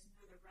flowers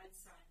nor the red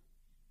sun.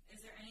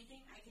 Is there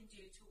anything I can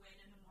do to win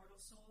an immortal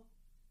soul?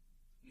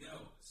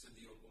 "No," said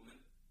the old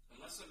woman,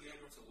 "unless a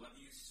man were to love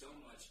you so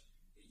much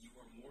that you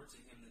were more to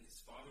him than his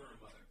father or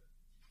mother,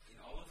 and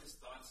all of his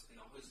thoughts and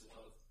all his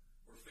love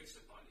were fixed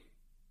upon you,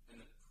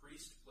 and the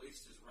priest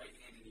placed his right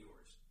hand in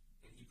yours,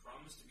 and he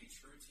promised to be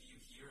true to you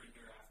here and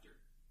hereafter.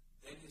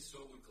 Then his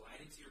soul would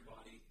glide into your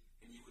body,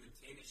 and you would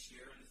obtain a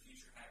share in the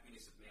future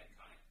happiness of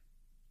mankind.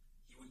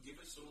 He would give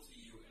a soul to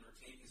you and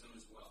retain his own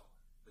as well,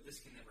 but this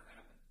can never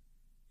happen.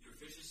 Your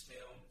fish's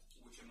tail,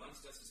 which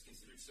amongst us is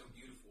considered so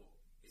beautiful,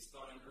 is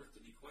thought on earth to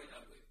be quite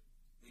ugly.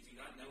 They do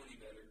not know any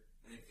better,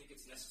 and they think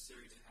it's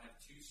necessary to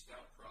have 2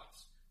 stout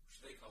props,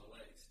 which they call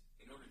legs,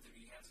 in order to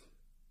be handsome."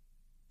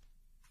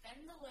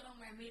 Then the little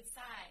mermaid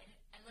sighed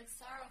and looked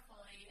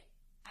sorrowfully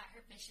at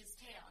her fish's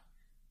tail.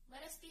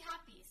 Let us be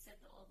happy, said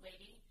the old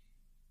lady,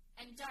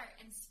 and dart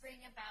and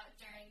spring about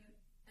during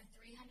the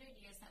 300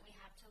 years that we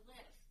have to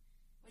live,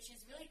 which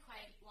is really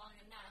quite long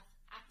enough.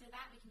 After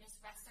that, we can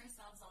just rest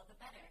ourselves all the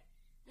better.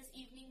 This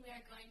evening we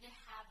are going to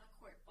have a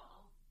court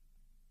ball.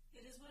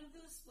 It is one of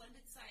those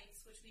splendid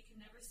sights which we can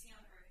never see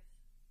on earth.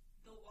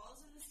 The walls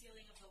and the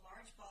ceiling of the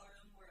large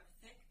ballroom were of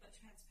thick but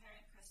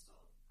transparent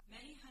crystal.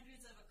 Many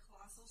hundreds of a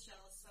colossal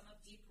shells, some of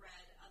deep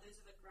red, others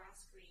of a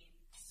grass green,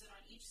 stood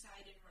on each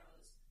side in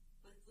rows,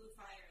 with blue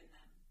fire in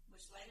them,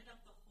 which lighted up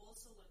the whole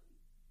saloon,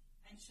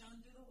 and shone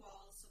through the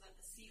walls so that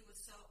the sea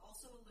was so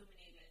also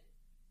illuminated.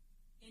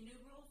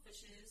 Innumerable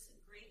fishes,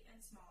 great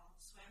and small,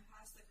 swam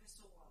past the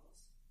crystal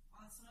walls.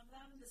 On some of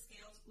them the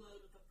scales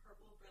glowed with a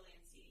purple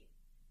brilliancy,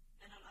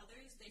 and on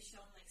others they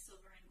shone like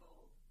silver and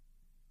gold.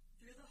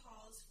 Through the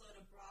halls flowed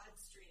a broad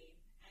stream,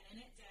 and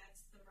in it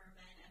danced the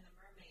mermen and the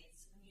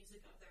mermaids to the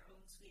music of their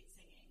own sweet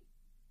singing.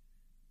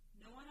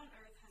 No one on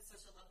earth had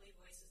such a lovely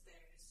voice as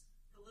theirs.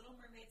 The little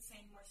mermaid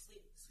sang more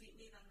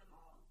sweetly than them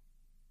all.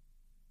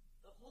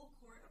 The whole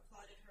court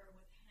applauded her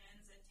with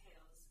hands and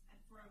tails, and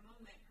for a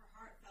moment her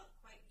heart felt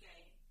quite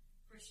gay,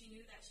 for she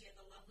knew that she had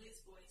the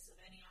loveliest voice of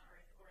any on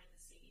earth or in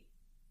the sea.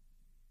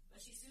 But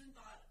she soon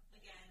thought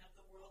again of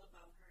the world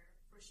above her,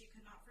 for she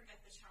could not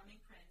forget the charming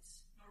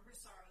prince, nor her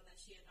sorrow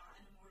that she had not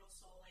an immortal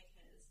soul like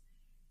his.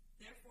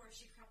 Therefore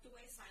she crept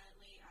away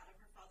silently out of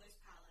her father's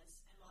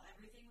palace, and while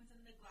everything was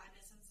in the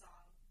gladness and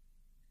song,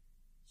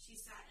 she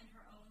sat in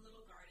her own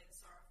little garden,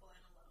 sorrowful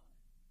and alone.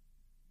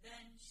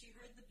 Then she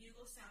heard the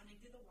bugle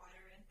sounding through the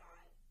water and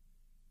thought,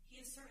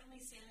 "He is certainly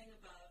sailing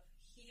above,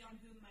 he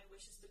on whom my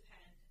wishes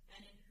depend,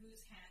 and in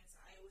whose hands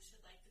I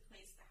should like to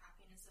place the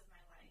happiness of my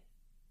life.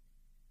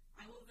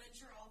 I will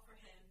venture all for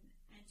him,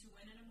 and to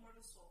win an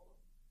immortal soul.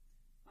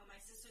 While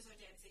my sisters are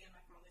dancing in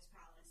my father's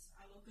palace,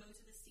 I will go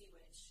to the sea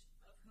witch,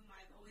 of whom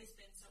I have always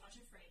been so much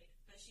afraid,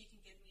 but she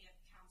can give me a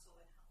counsel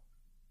and help."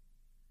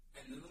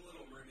 And then the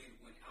little mermaid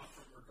went out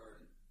from her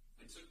garden,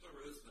 and took the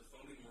road to the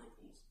foaming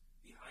whirlpools,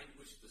 behind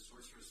which the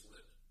sorceress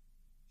lived.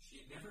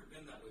 She had never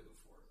been that way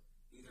before.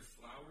 Neither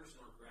flowers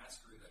nor grass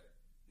grew there.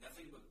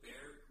 Nothing but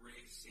bare,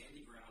 gray,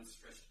 sandy ground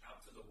stretched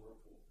out to the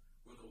whirlpool,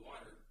 where the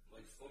water,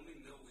 like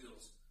foaming mill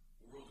wheels,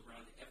 whirled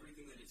around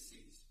everything that it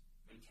seized,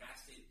 and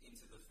cast it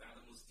into the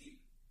fathomless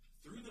deep.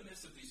 Through the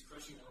midst of these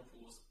crushing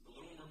whirlpools, the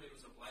little mermaid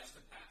was obliged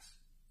to pass,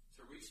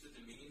 to reach the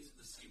dominions of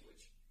the sea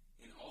witch,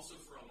 and also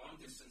for a long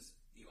distance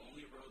the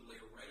only road lay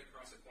right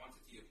across a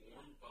quantity of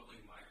warm,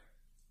 bubbling mire,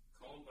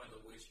 called by the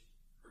witch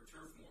her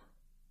turf moor.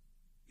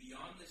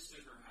 Beyond this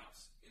stood her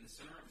house, in the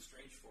center of a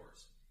strange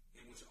forest,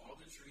 in which all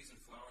the trees and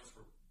flowers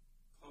were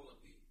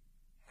polypi,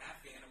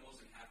 half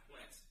animals and half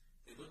plants.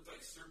 They looked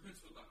like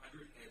serpents with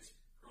 100 heads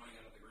growing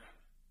out of the ground.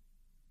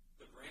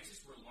 The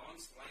branches were long,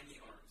 slimy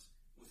arms,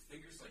 with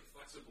fingers like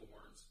flexible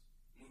worms,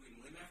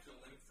 moving limb after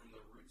limb from the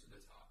root to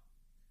the top.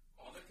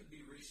 All that could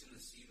be reached in the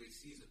sea they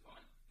seized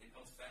upon, and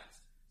held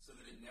fast, so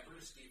that it never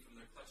escaped from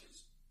their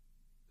clutches.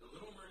 The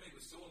little mermaid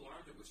was so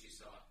alarmed at what she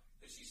saw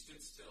that she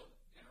stood still,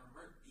 and her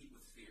heart beat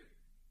with fear,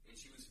 and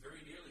she was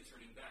very nearly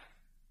turning back.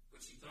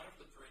 But she thought of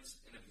the prince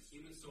and of the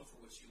human soul for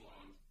which she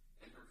longed,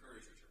 and her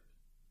courage returned.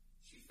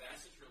 She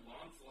fastened her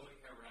long flowing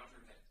hair round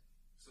her head,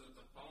 so that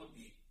the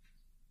polypi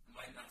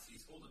might not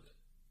seize hold of it.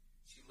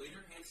 She laid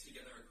her hands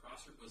together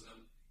across her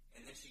bosom,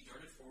 and then she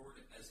darted forward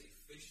as a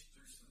fish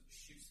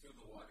shoots through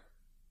the water,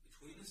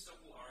 between the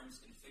supple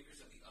arms and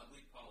fingers of the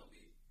ugly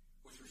polypi,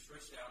 which were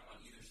stretched out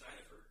on either side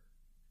of her.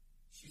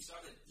 She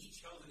saw that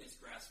each held in its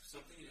grasp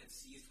something it had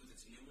seized with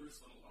its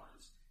numerous little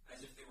arms,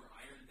 as if they were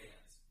iron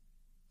bands.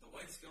 The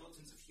white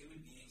skeletons of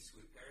human beings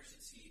who had perished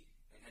at sea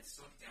and had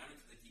sunk down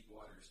into the deep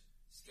waters,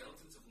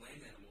 skeletons of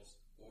land animals,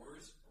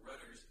 oars,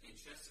 rudders, and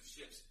chests of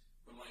ships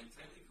were lying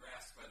tightly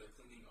grasped by their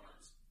clinging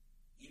arms.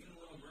 Even a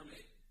little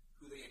mermaid,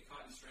 who they had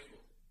caught and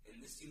strangled,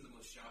 and this seemed the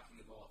most shocking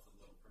of all for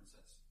the little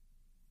princess.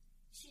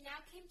 She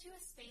now came to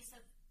a space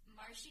of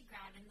marshy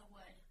ground in the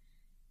wood,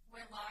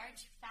 where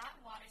large, fat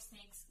water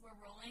snakes were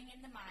rolling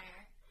in the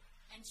mire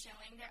and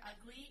showing their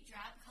ugly,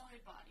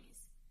 drab-colored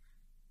bodies.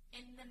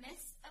 In the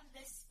midst of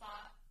this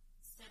spot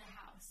stood a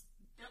house,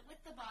 built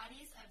with the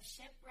bodies of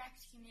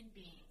shipwrecked human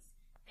beings.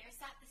 There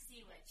sat the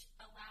sea witch,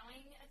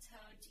 allowing a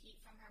toad to eat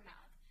from her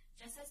mouth,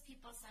 just as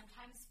people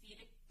sometimes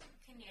feed a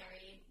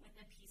canary with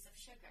a piece of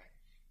sugar.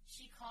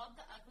 She called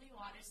the ugly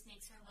water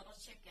snakes her little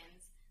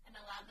chickens and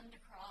allowed them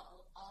to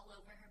crawl all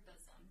over her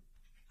bosom.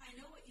 "I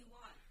know what you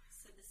want,"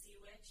 said the sea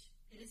witch.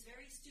 "It is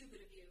very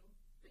stupid of you,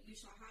 but you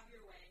shall have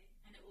your way,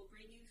 and it will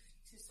bring you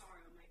to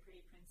sorrow, my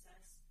pretty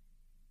princess.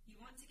 You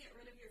want to get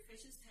rid of your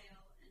fish's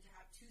tail and to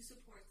have 2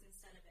 supports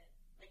instead of it,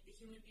 like the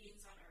human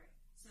beings on earth,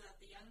 so that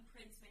the young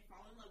prince may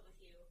fall in love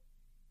with you,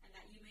 and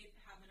that you may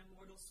have an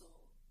immortal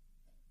soul."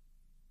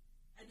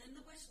 And then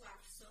the witch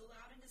laughed so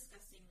loud and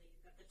disgustingly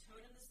that the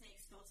toad and the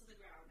snakes fell to the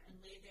ground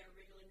and lay there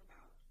wriggling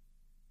about.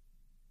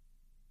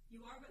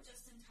 "You are but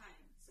just in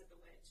time," said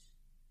the witch,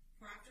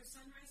 "for after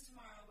sunrise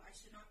tomorrow I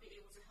should not be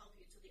able to help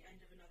you till the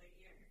end of another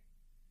year.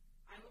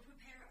 I will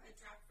prepare a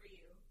draught for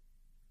you,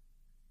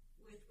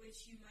 with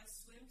which you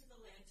must swim to the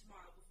land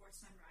tomorrow before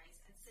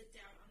sunrise and sit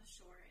down on the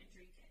shore and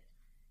drink it.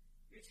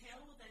 Your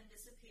tail will then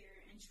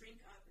disappear and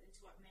shrink up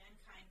into what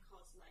mankind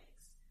calls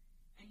legs,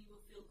 and you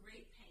will feel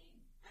great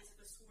pain, as if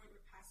a sword were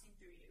passing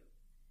through you.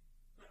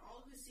 but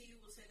all who see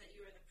you will say that you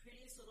are the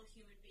prettiest little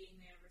human being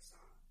they ever saw.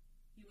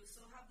 You will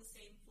still have the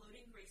same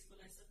floating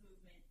gracefulness of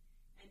movement,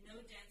 and no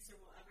dancer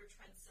will ever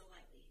tread so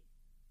lightly.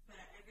 But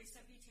at every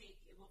step you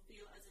take, it will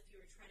feel as if you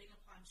were treading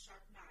upon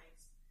sharp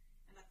knives,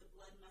 and that the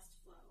blood must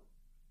flow.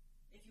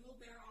 If you will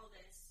bear all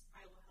this,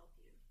 I will help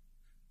you.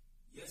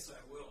 Yes, I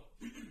will,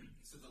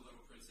 said the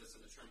little princess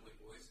in a trembling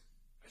voice,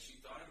 as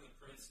she thought of the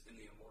prince and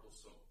the immortal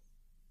soul.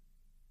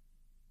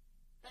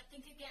 But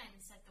think again,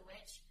 said the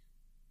witch,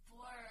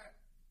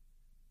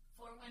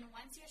 for when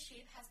once your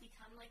shape has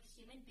become like a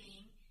human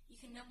being, you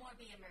can no more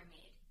be a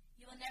mermaid.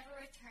 You will never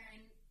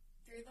return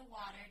through the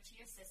water to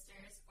your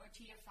sisters or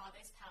to your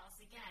father's palace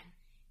again.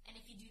 And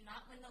if you do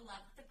not win the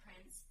love of the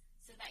prince,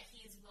 so that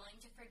he is willing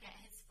to forget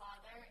his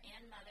father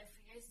and mother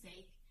for your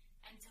sake,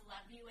 and to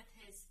love you with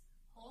his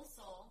whole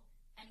soul,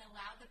 and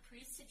allow the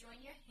priest to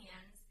join your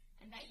hands,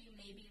 and that you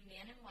may be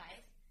man and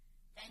wife,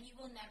 then you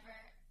will never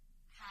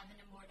have an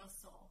immortal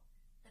soul.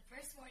 The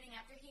first morning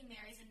after he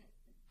marries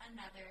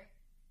another,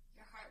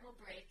 your heart will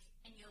break,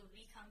 and you will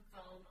become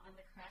foam on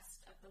the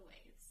crest of the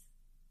waves.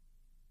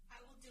 I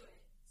will do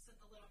it, said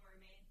the little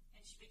mermaid,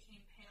 and she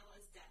became pale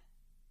as death.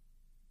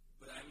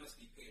 But I must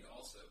be paid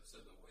also,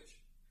 said the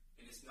witch,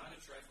 and it's not a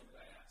trifle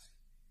that I ask.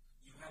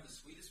 You have the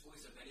sweetest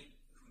voice of any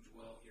who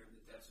dwell here in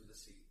the depths of the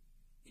sea,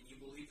 and you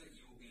believe that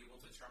you will be able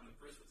to charm the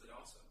prince with it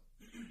also.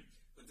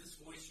 But this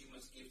voice you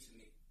must give to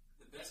me.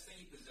 The best thing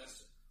you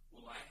possess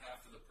will I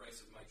have for the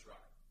price of my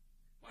tribe.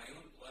 My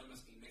own blood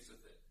must be mixed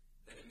with it,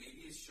 that it may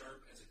be as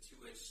sharp as a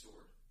two-edged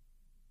sword.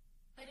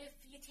 But if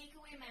you take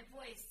away my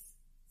voice,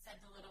 said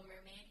the little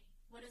mermaid,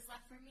 what is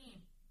left for me?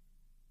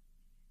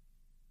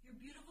 Your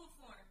beautiful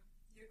form,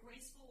 your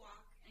graceful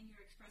walk, and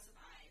your expressive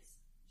eyes.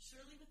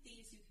 Surely with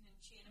these you can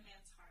enchain a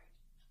man's heart.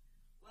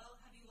 Well,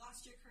 have you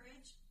lost your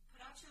courage?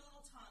 Put out your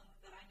little tongue,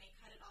 that I may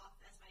cut it off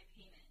as my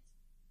payment.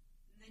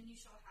 And then you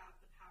shall have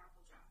the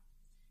powerful draught.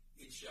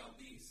 It shall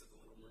be, said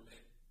the little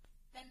mermaid.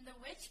 Then the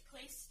witch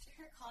placed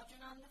her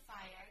cauldron on the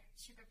fire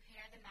to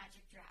prepare the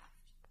magic draught.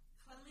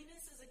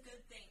 Cleanliness is a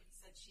good thing,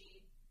 said she,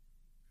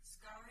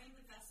 scouring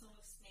the vessel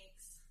of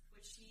snakes,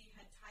 which she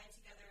had tied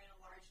together in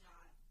a large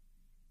knot.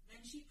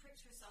 Then she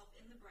pricked herself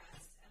in the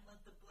breast and let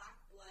the black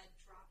blood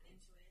drop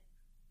into it.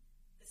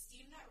 The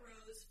steam that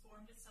rose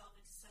formed itself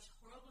into such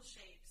horrible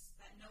shapes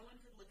that no one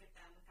could look at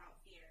them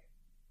without fear.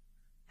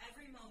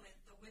 Every moment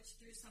the witch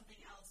threw something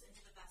else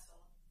into the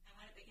vessel, and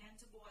when it began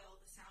to boil,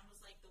 the sound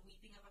was like the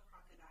weeping of a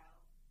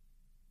crocodile.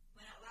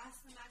 When at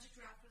last the magic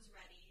draught was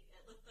ready,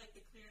 it looked like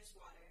the clearest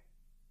water.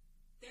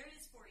 There it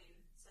is for you,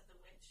 said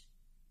the witch.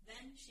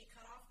 Then she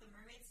cut off the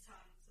mermaid's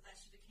tongue so that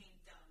she became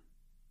dumb,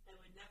 and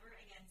would never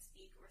again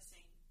speak or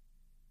sing.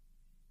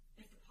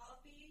 If the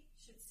polypi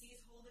should seize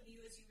hold of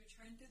you as you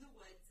return through the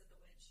wood, said the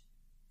witch,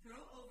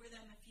 throw over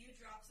them a few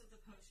drops of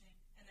the potion,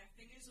 and their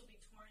fingers will be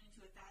torn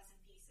into 1,000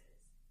 pieces.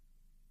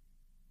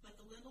 But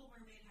the little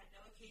mermaid had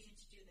no occasion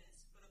to do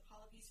this, for the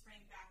polypi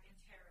sprang back in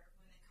terror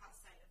when they caught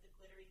sight of the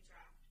glittering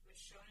draught, which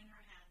shone in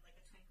her hand like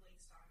a twinkling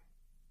star.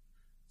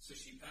 So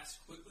she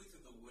passed quickly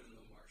through the wood and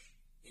the marsh,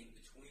 in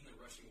between the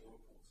rushing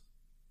whirlpools.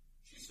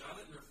 She saw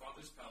that in her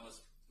father's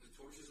palace the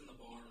torches in the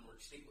ballroom were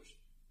extinguished,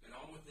 and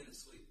all within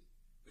asleep.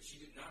 But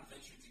she did not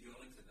venture to go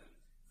into them,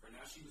 for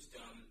now she was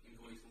dumb and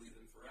going to leave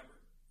them forever.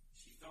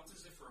 She felt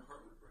as if her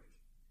heart would break.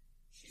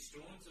 She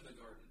stole into the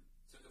garden,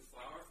 took a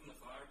flower from the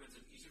flower beds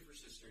of each of her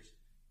sisters,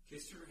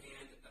 kissed her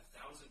hand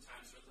 1,000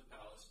 times throughout the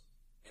palace,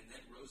 and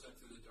then rose up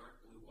through the dark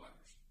blue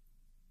waters.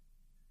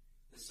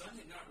 The sun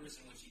had not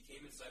risen when she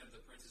came inside of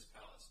the prince's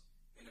palace,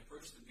 and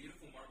approached the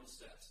beautiful marble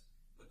steps,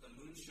 but the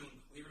moon shone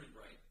clear and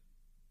bright.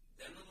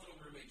 Then the little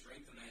mermaid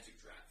drank the magic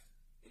draught,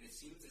 and it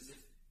seemed as if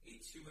a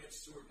two-edged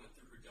sword went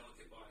through her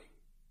delicate body.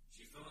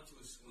 She fell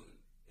into a swoon,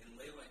 and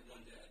lay like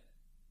one dead.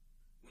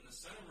 When the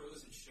sun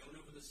arose and shone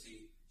over the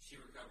sea, she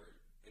recovered,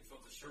 and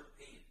felt a sharp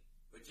pain,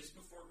 but just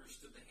before her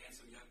stood the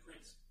handsome young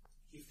prince.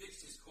 He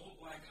fixed his coal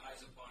black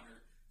eyes upon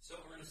her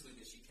so earnestly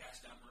that she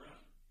cast down her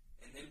own,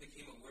 and then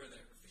became aware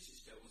that her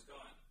fish's tail was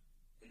gone,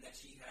 and that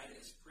she had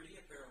as pretty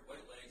a pair of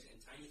white legs and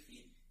tiny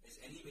feet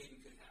as any maiden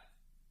could have.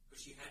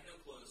 But she had no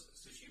clothes,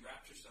 so she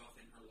wrapped herself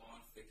in her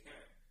long, thick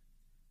hair.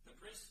 The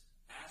prince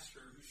asked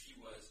her who she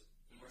was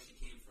and where she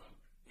came from,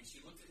 and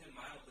she looked at him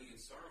mildly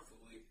and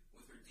sorrowfully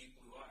with her deep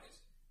blue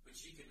eyes, but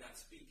she could not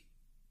speak.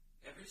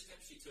 Every step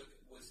she took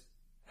was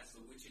as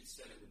the witch had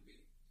said it would be.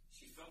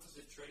 She felt as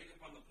if treading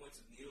upon the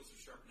points of needles or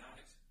sharp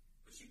knives,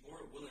 but she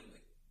bore it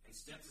willingly, and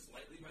stepped as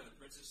lightly by the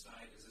prince's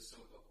side as a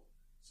soap bubble,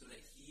 so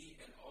that he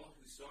and all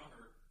who saw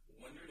her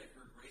wondered at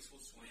her graceful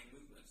swaying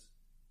movements.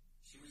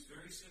 She was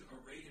very soon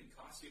arrayed in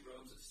costly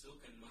robes of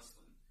silk and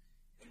muslin,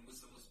 and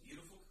was the most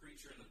beautiful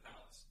creature in the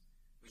palace,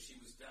 but she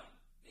was dumb,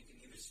 and could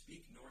neither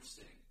speak nor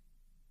sing.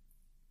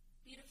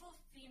 Beautiful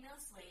female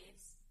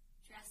slaves,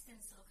 dressed in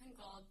silk and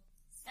gold,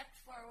 stepped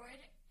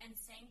forward and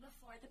sang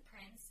before the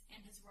prince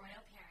and his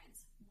royal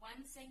parents.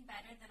 One sang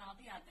better than all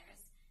the others,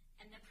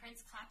 and the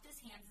prince clapped his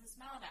hands and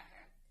smiled at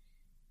her.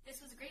 This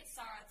was a great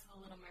sorrow to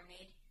the little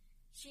mermaid.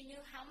 She knew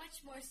how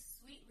much more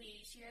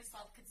sweetly she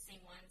herself could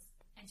sing once,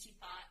 and she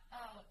thought,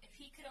 oh, if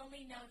he could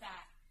only know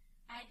that,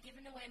 I had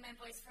given away my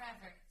voice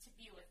forever to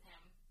be with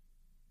him.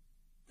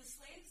 The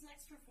slaves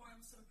next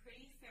performed some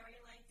pretty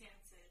fairy-like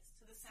dances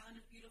to the sound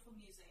of beautiful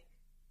music.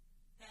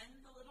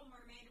 Then the little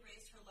mermaid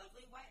raised her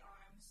lovely white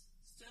arms,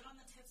 stood on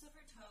the tips of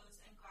her toes,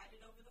 and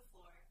glided over the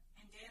floor,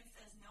 and danced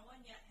as no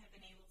one yet had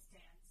been able to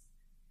dance.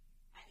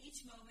 At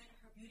each moment,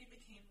 her beauty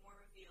became more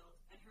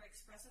revealed, and her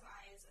expressive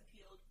eyes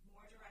appealed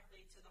more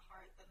directly to the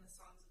heart than the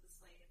songs of the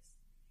slaves.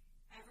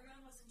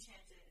 Everyone was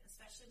enchanted,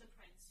 especially the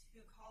prince,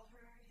 who called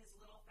her his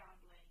little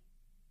foundling,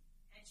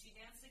 and she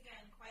danced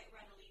again quite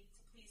readily to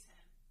please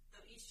him,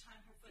 though each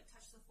time her foot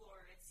touched the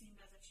floor, it seemed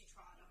as if she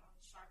trod on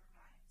sharp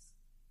knives.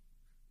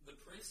 The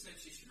prince said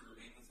she should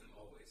remain with him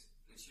always,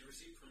 and she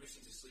received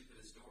permission to sleep at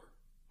his door,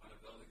 on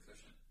a velvet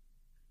cushion.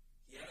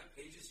 He had a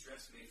page's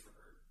dress made for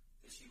her,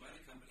 that she might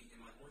accompany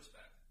him on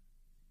horseback.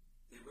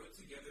 They rode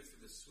together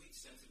through the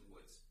sweet-scented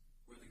woods,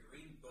 where the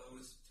green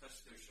boughs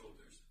touched their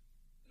shoulders,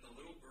 and the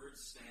little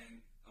birds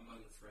sang among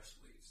the fresh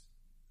leaves.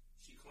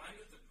 She climbed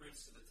with the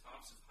prince to the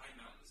tops of high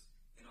mountains,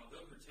 and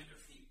although her tender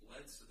feet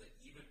led so that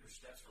even her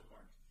steps were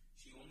marked,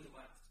 she only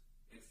laughed,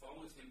 and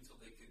followed him till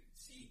they could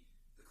see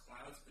the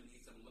clouds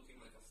beneath them looking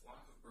like a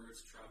flock of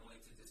birds traveling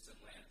to distant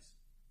lands.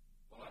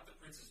 While at the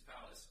prince's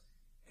palace,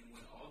 and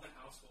when all the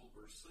household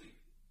were asleep,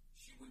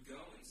 she would go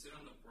and sit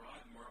on the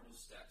broad marble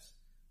steps,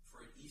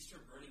 for it eased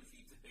her burning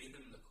feet to bathe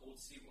them in the cold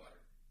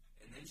seawater,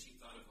 and then she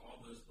thought of all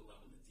those below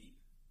in the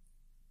deep.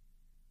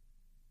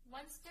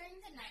 Once during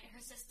the night,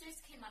 her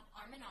sisters came up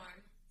arm in arm,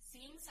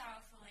 singing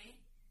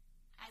sorrowfully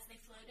as they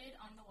floated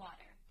on the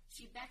water.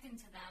 She beckoned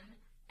to them,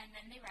 and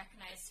then they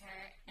recognized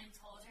her and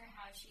told her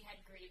how she had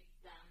grieved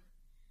them.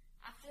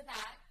 After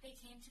that, they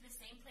came to the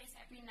same place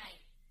every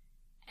night,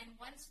 and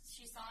once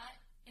she saw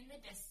in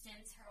the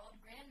distance her old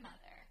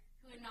grandmother,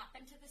 who had not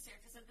been to the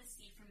surface of the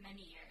sea for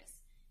many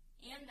years,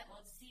 and the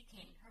old sea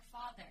king, her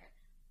father,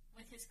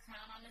 with his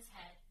crown on his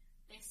head.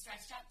 They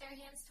stretched out their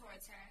hands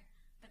towards her,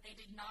 but they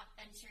did not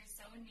venture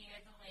so near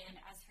the land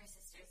as her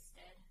sisters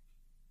did.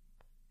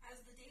 As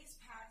the days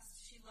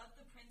passed, she loved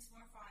the prince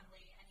more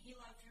fondly, and he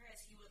loved her as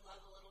he would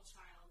love a little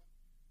child.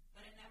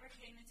 But it never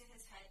came into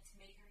his head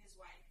to make her his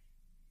wife.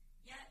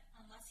 Yet,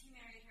 unless he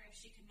married her,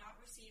 she could not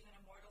receive an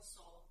immortal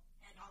soul,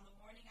 and on the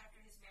morning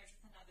after his marriage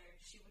with another,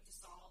 she would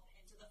dissolve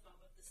into the foam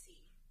of the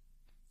sea.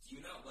 Do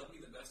you not love me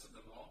the best of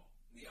them all?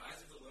 The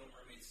eyes of the little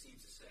mermaid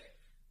seemed to say,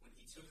 when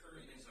he took her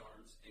in his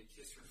arms and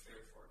kissed her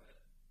fair forehead.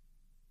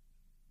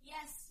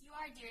 Yes, you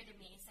are dear to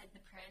me, said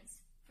the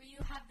prince, for you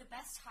have the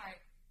best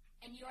heart,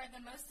 and you are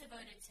the most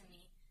devoted to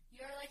me.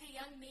 You are like a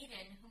young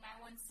maiden whom I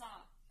once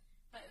saw,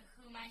 but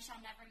whom I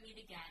shall never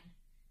meet again.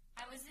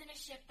 I was in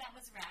a ship that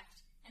was wrecked,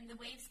 and the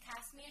waves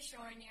cast me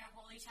ashore near a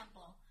holy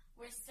temple,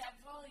 where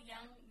several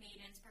young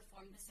maidens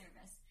performed the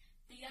service.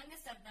 The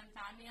youngest of them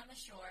found me on the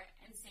shore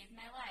and saved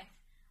my life.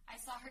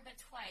 I saw her but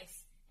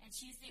twice, and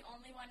she's the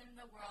only one in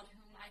the world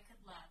whom I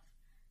could love.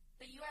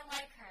 But you are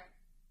like her,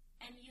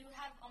 and you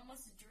have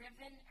almost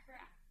driven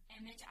her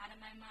image out of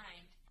my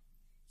mind.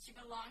 She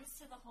belongs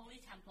to the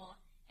holy temple,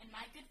 and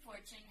my good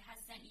fortune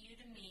has sent you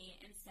to me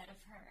instead of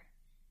her,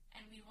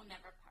 and we will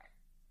never part.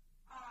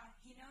 Ah,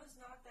 he knows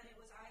not that it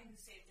was I who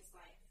saved his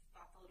life,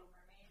 thought the little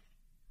mermaid.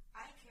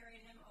 I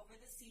carried him over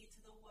the sea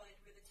to the wood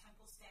where the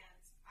temple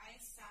stands.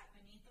 I sat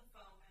beneath the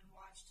foam and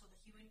watched till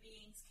the human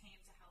beings came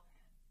to help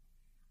him.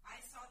 I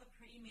saw the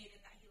pretty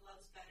maiden that he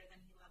loves better than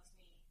he loves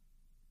me.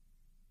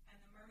 And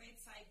the mermaid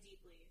sighed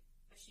deeply,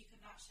 but she could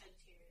not shed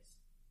tears.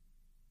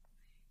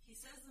 He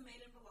says the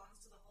maiden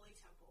belongs to the holy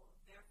temple,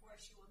 therefore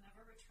she will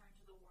never return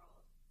to the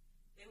world.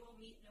 They will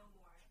meet no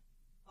more,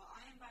 while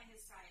I am by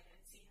his side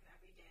and see him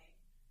every day.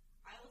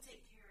 I will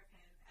take care of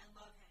him and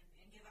love him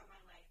and give up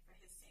my life for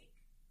his sake.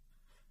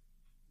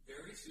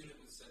 Very soon it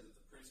was said that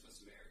the prince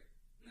must marry,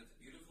 and that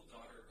the beautiful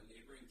daughter of a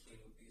neighboring king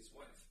would be his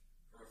wife,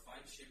 for a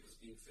fine ship was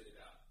being fitted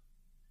out.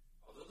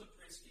 Although the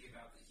prince gave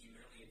out that he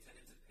merely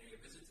intended to pay a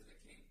visit to the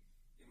king,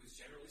 it was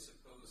generally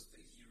supposed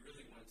that he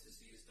really wanted to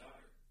see his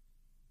daughter.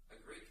 A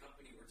great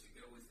company were to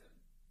go with him.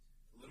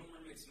 The little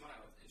mermaid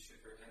smiled and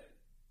shook her head.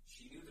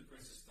 She knew the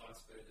prince's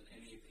thoughts better than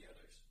any of the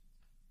others.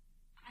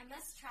 I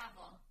must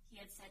travel,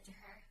 he had said to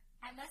her.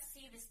 I must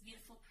see this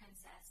beautiful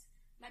princess.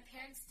 My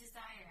parents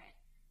desire it,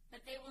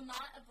 but they will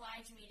not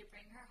oblige me to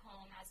bring her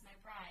home as my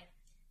bride.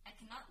 I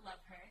cannot love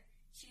her.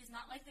 She is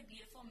not like the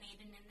beautiful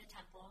maiden in the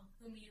temple,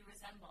 whom you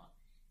resemble.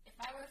 If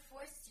I were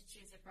forced to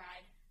choose a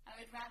bride, I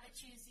would rather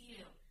choose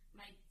you,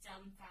 my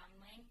dumb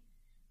foundling,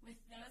 with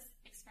those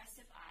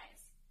expressive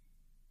eyes.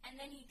 And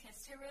then he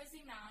kissed her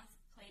rosy mouth,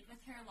 played with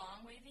her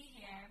long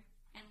wavy hair,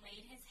 and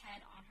laid his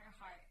head on her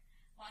heart,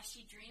 while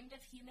she dreamed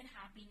of human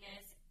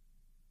happiness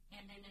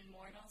and an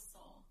immortal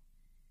soul.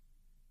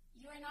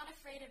 You are not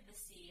afraid of the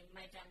sea,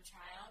 my dumb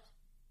child,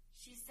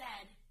 she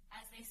said,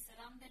 as they stood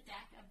on the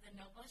deck of the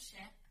noble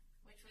ship,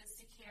 which was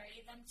to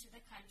carry them to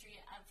the country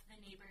of the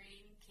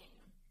neighboring king.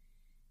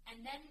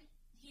 And then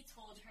he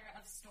told her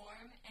of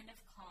storm and of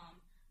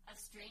calm, of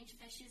strange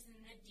fishes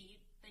in the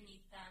deep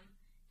beneath them,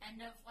 and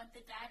of what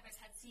the divers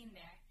had seen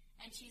there,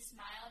 and she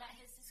smiled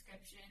at his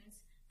descriptions,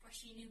 for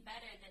she knew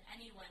better than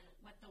anyone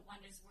what the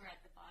wonders were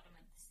at the bottom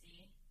of the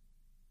sea.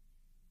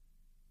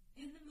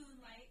 In the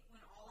moonlight,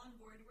 when all on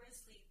board were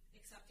asleep,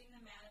 excepting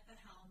the man at the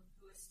helm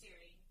who was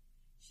steering,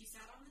 she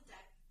sat on the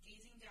deck,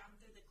 gazing down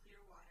through the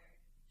clear water.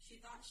 She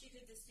thought she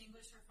could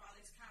distinguish her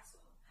father's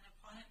castle, and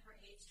upon it her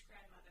aged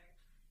grandmother,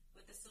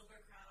 with the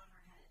silver crown on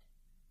her head,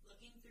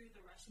 looking through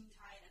the rushing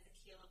tide at the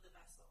keel of the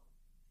vessel.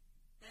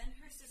 Then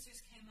her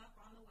sisters came up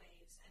on the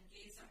waves and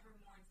gazed at her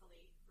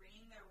mournfully,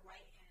 wringing their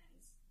white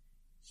hands.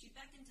 She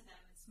beckoned to them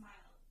and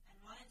smiled, and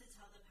wanted to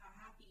tell them how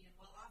happy and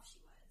well off she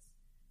was.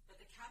 But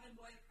the cabin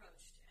boy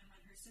approached, and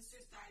when her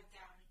sisters dived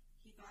down,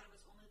 he thought it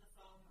was only the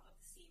foam of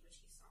the sea which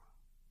he saw.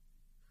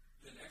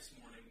 The next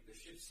morning, the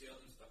ship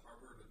sailed into the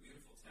harbor of a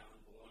beautiful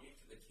town belonging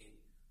to the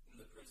king, whom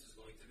the prince was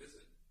going to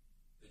visit.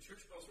 The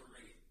church bells were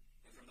ringing,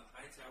 and from the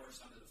high tower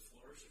sounded a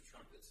flourish of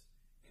trumpets,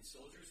 and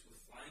soldiers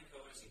with flying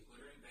colors and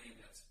glittering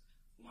bayonets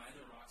lined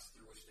the rocks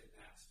through which they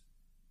passed.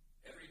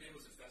 Every day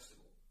was a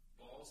festival.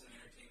 Balls and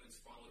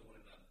entertainments followed one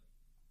another.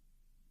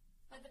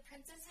 But the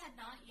princess had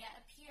not yet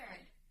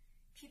appeared.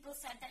 People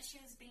said that she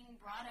was being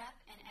brought up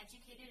and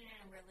educated in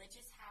a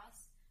religious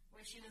house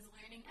where she was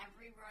learning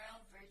every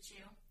royal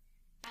virtue.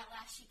 At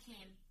last she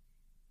came.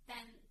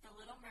 Then the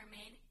little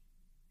mermaid,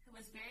 who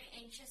was very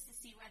anxious to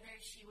see whether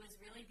she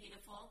was really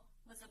beautiful,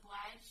 was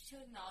obliged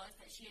to acknowledge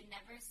that she had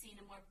never seen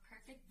a more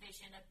perfect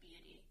vision of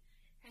beauty.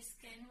 Her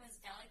skin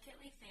was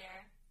delicately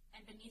fair,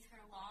 and beneath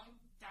her long,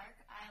 dark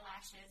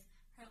eyelashes,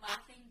 her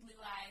laughing blue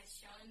eyes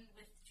shone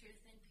with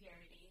truth and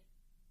purity.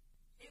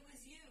 "It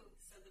was you,"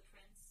 said the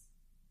prince,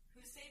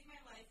 "who saved my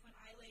life when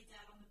I lay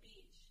dead on the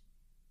beach."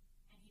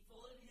 And he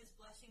folded his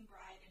blushing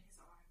bride in his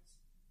arms.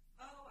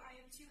 "Oh, I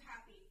am too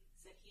happy,"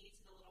 said he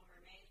to the little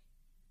mermaid.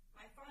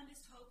 "My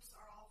fondest hopes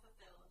are all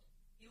fulfilled.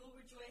 You will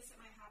rejoice at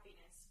my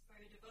happiness, for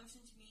your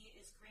devotion to me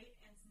is great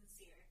and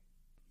sincere."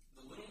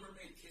 The little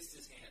mermaid kissed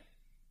his hand,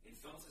 and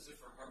felt as if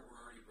her heart were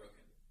already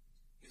broken.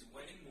 His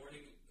wedding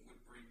morning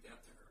would bring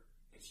death to her,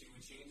 and she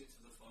would change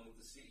into the foam of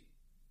the sea.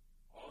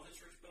 All the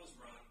church bells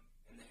rung,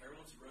 and the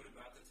heralds rode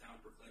about the town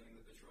proclaiming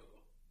the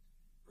betrothal.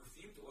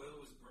 Perfumed oil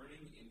was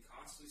burning in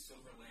costly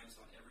silver lamps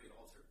on every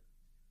altar.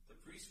 The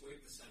priests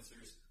waved the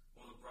censers,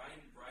 while the bride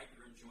and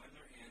bridegroom joined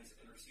their hands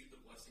and received the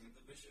blessing of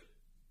the bishop.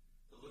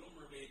 The little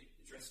mermaid,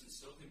 dressed in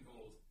silk and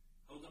gold,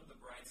 held up the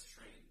bride's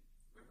train,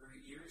 but her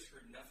ears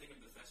heard nothing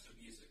of the festive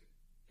music,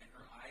 and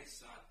her eyes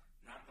sought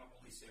not the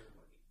holy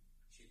ceremony.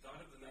 She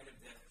thought of the night of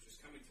death which was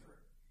coming to her,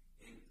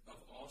 and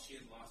of all she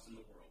had lost in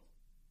the world.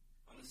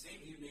 On the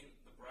same evening,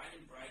 the bride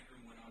and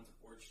bridegroom went on to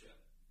board ship.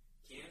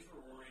 Cannons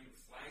were roaring,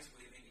 flags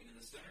waving, and in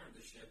the center of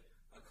the ship,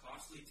 a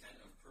costly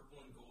tent of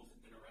purple and gold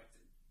had been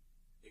erected.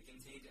 It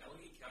contained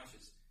elegant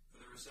couches for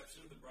the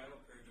reception of the bridal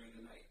pair during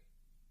the night.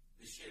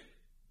 The ship,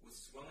 with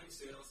swelling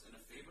sails and a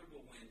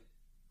favorable wind,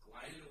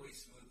 glided away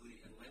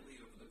smoothly and lightly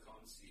over the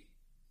calm sea.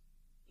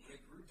 When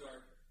it grew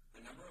dark,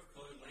 a number of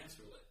colored lamps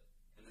were lit,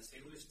 and the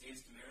sailors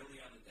danced merrily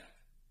on the deck.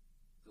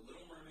 The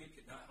little mermaid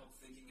could not help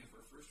thinking of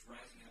her first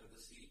rising out of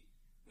the sea,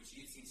 when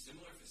she had seen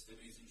similar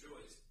festivities and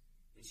joys,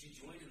 and she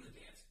joined in the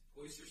dance,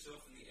 poised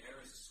herself in the air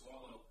as a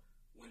swallow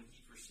when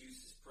he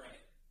pursues his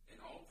prey, and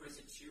all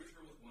present cheered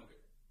her with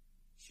wonder.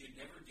 She had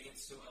never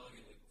danced so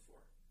elegantly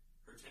before.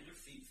 Her tender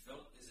feet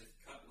felt as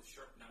if cut with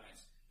sharp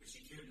knives, but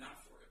she cared not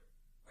for it.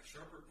 A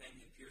sharper pang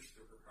had pierced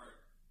through her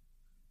heart.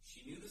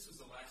 She knew this was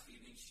the last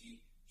evening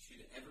she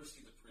should ever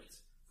see the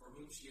prince, for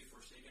whom she had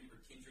forsaken her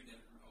kindred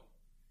and her home.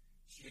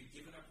 She had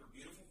given up her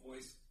beautiful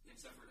voice and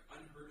suffered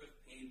unheard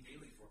of pain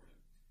daily for him,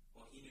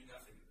 while he knew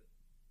nothing of it.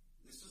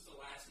 This was the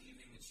last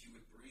evening that she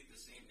would breathe the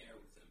same air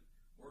with him,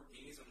 or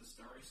gaze on the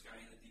starry sky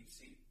and the deep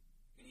sea.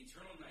 An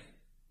eternal night,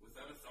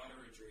 without a thought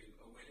or a dream,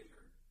 awaited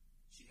her.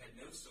 She had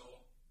no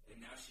soul,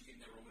 and now she could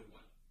never win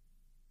one.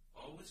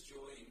 All was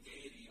joy and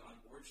gaiety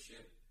on board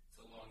ship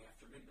till long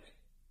after midnight.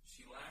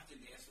 She laughed and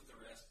danced with the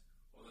rest,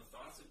 while the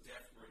thoughts of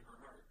death were in her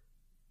heart.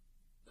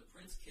 The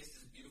prince kissed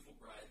his beautiful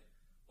bride,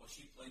 while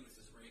she played with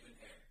his raven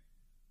hair,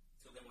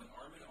 till they went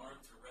arm in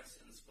arm to rest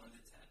in the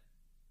splendid tent.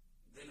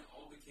 Then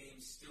all became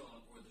still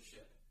on board the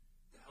ship.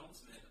 The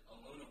helmsman,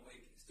 alone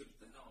awake, stood at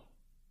the helm.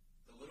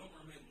 The little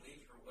mermaid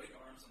leaned her white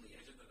arms on the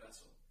edge of the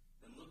vessel,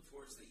 then looked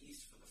towards the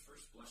east for the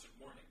first blush of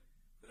morning,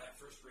 for that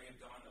first ray of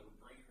dawn that would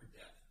bring her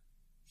death.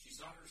 She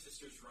saw her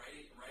sisters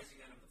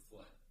rising out of the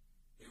flood.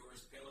 They were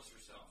as pale as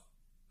herself,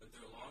 but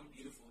their long,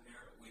 beautiful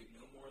hair weighed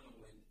no more in the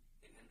wind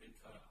and had been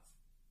cut off.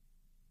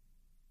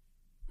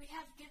 "We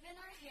have given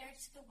our hair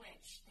to the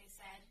witch," they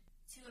said,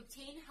 "to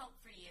obtain help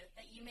for you,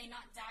 that you may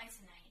not die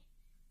tonight.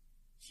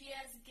 She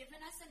has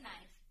given us a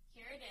knife.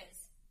 Here it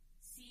is.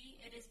 See,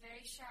 it is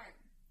very sharp.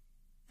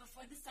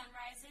 Before the sun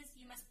rises,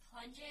 you must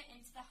plunge it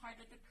into the heart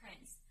of the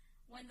prince.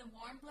 When the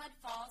warm blood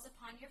falls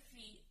upon your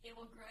feet, it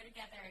will grow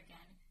together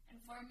again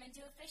and form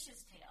into a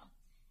fish's tail,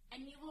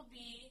 and you will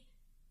be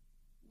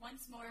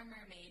once more a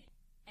mermaid,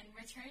 and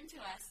return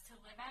to us to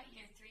live out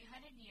your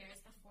 300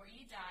 years before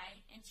you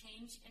die and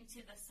change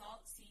into the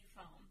salt sea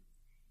foam.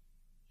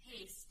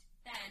 Haste,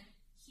 then,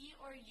 he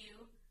or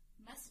you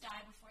must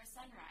die before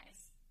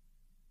sunrise.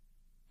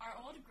 Our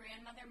old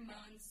grandmother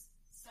moans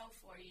so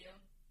for you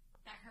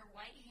that her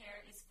white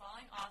hair is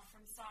falling off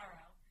from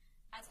sorrow,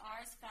 as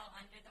ours fell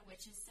under the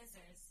witch's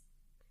scissors.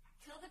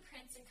 Kill the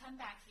prince and come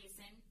back,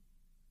 Hasten.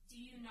 Do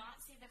you not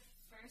see the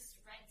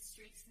first red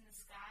streaks in the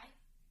sky?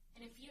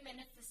 In a few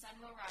minutes the sun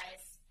will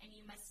rise, and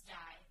you must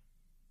die.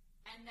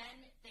 And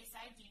then they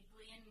sighed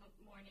deeply and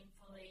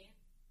mournfully,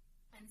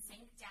 and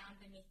sank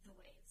down beneath the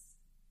waves.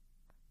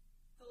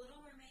 The little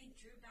mermaid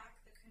drew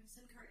back the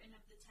crimson curtain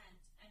of the tent,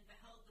 and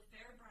beheld the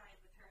fair bride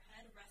with her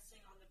head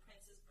resting on the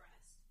prince's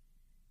breast.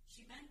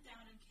 She bent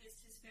down and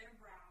kissed his fair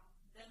brow,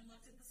 then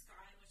looked at the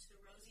sky in which the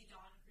rosy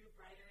dawn grew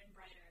brighter and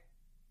brighter.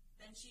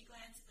 Then she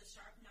glanced at the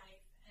sharp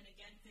knife, and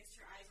again fixed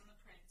her eyes on the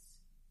prince,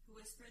 who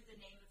whispered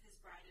the name of his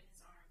bride in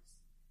his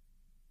arms.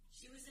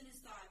 She was in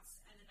his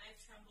thoughts, and the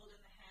knife trembled in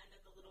the hand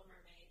of the little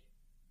mermaid.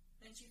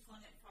 Then she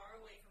flung it far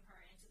away from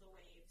her into the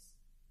waves.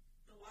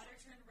 The water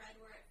turned red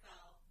where it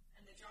fell,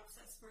 and the drops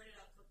that spurted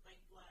up looked like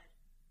blood.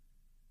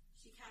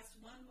 She cast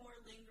one more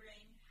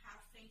lingering,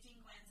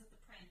 half-fainting glance at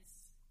the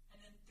prince, and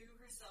then threw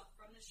herself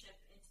from the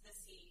ship into the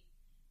sea,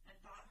 and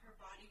thought her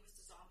body was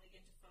dissolving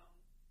into foam.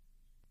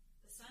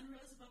 The sun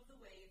rose above the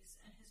waves,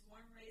 and his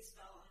warm rays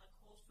fell on the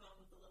cold foam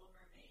of the little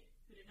mermaid,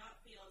 who did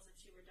not feel as if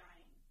she were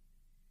dying.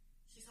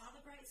 She saw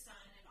the bright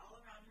sun, and all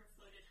around her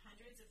floated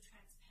hundreds of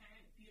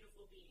transparent,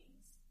 beautiful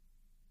beings.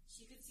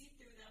 She could see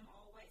through them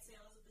all white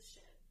sails of the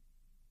ship,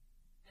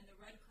 and the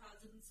red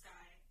clouds in the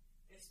sky.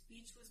 Their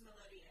speech was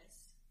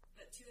melodious,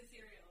 but too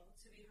ethereal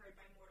to be heard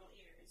by mortal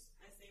ears,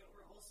 as they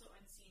were also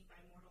unseen by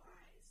mortal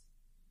eyes.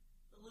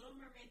 The little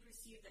mermaid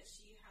perceived that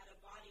she had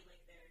a body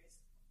like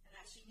theirs, and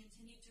that she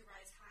continued to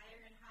rise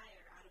higher and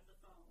higher out of the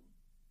foam.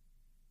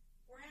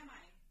 "Where am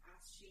I?"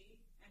 asked she,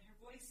 and her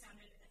voice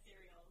sounded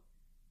ethereal,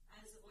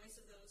 as the voice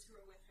of those who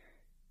were with her.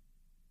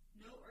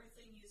 No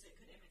earthly music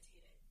could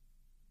imitate it.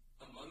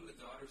 "Among the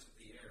daughters of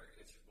the air,"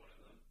 answered one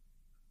of them.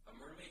 "A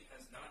mermaid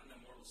has not an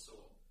immortal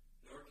soul,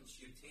 nor can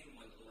she obtain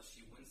one unless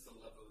she wins the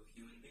love of a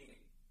human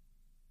being.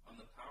 On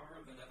the power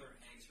of another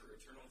hangs her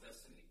eternal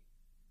destiny.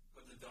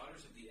 But the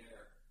daughters of the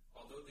air,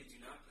 although they do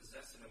not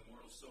possess an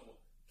immortal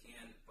soul,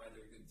 can, by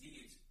their good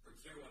deeds,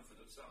 procure one for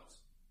themselves.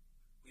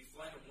 We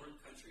fly to warm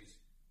countries,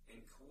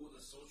 and cool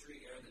the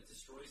sultry air that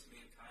destroys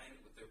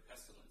mankind with their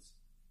pestilence.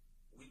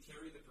 We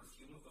carry the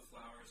perfume of the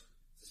flowers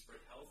to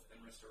spread health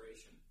and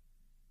restoration.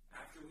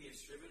 After we have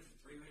striven for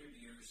 300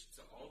 years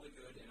to all the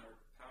good in our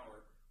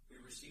power, we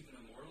receive an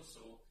immortal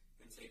soul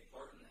and take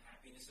part in the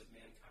happiness of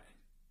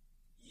mankind.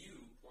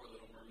 You, poor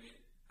little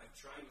mermaid, have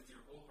tried with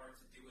your whole heart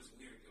to do as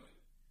we are doing.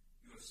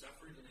 You have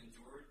suffered and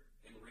endured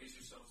and raised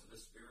yourself to the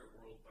spirit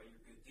world by your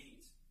good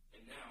deeds.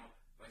 And now,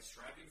 by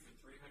striving for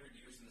 300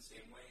 years in the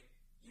same way,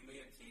 you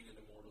may obtain an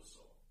immortal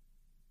soul."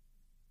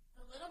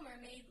 The little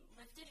mermaid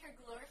lifted her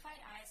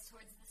glorified eyes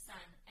towards the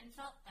sun, and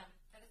felt them,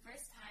 for the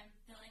first time,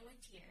 filling with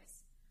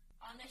tears.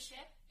 On the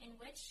ship in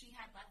which she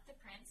had left the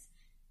prince,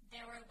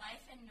 there were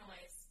life and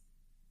noise.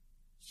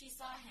 She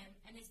saw him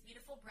and his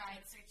beautiful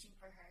bride searching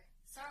for her.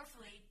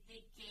 Sorrowfully,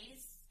 they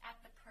gazed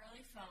at the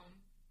pearly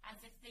foam,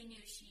 as if they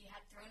knew she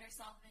had thrown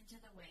herself into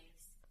the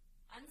waves.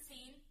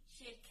 Unseen,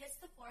 she had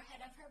kissed the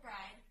forehead of her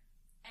bride,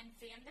 and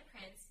fanned the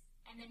prince,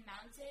 and then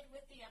mounted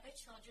with the other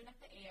children of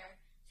the air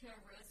to a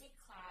rosy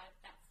cloud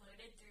that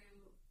floated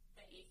through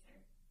the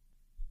ether.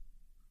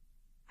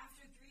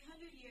 "After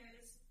 300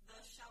 years,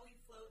 thus shall we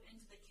float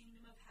into the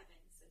kingdom of heaven,"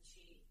 said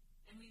she,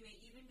 "and we may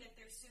even get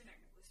there sooner,"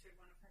 whispered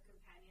one of her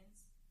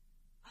companions.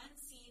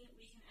 "Unseen,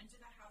 we can enter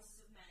the houses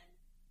of men,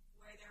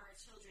 where there are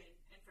children,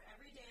 and for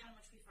every day on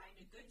which we find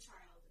a good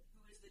child,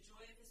 who is the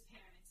joy of his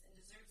parents and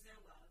deserves their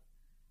love,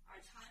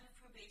 our time of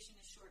probation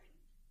is shortened.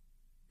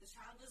 The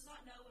child does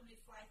not know when we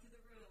fly through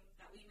the room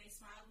that we may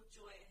smile with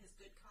joy at his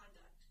good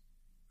conduct,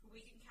 for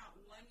we can count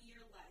 1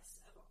 year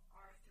less of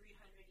our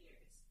 300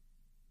 years.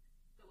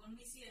 But when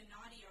we see a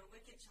naughty or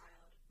wicked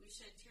child, we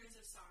shed tears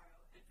of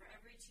sorrow, and for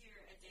every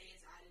tear a day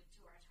is added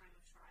to our time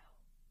of trial."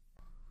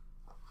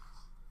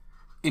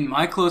 In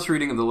my close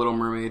reading of The Little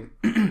Mermaid,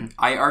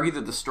 I argue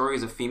that the story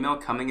is a female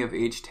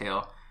coming-of-age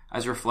tale,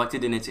 as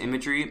reflected in its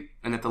imagery,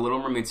 and that The Little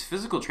Mermaid's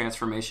physical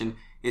transformation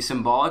is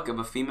symbolic of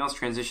a female's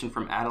transition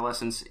from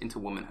adolescence into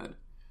womanhood.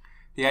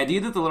 The idea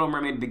that The Little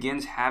Mermaid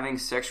begins having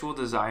sexual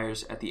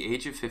desires at the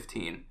age of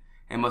 15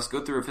 and must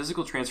go through a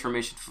physical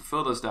transformation to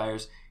fulfill those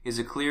desires is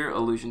a clear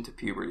allusion to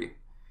puberty.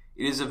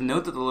 It is of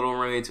note that The Little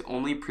Mermaid's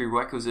only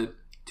prerequisite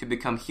to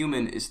become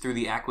human is through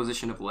the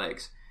acquisition of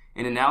legs,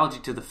 an analogy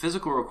to the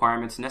physical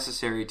requirements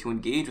necessary to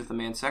engage with a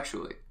man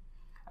sexually.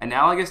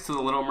 Analogous to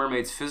The Little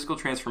Mermaid's physical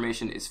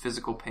transformation is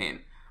physical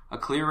pain, a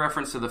clear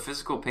reference to the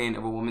physical pain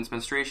of a woman's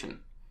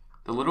menstruation.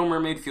 The Little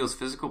Mermaid feels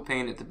physical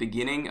pain at the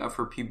beginning of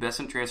her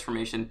pubescent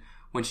transformation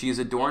when she is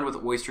adorned with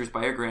oysters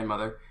by her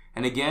grandmother,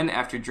 and again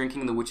after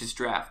drinking the witch's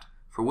draught,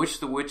 for which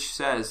the witch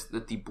says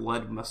that the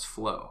blood must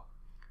flow.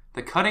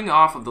 The cutting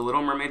off of the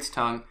Little Mermaid's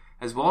tongue,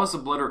 as well as the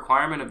blood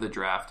requirement of the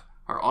draught,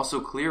 are also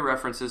clear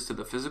references to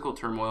the physical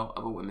turmoil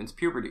of a woman's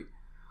puberty.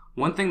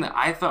 One thing that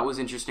I thought was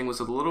interesting was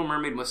that the Little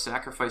Mermaid must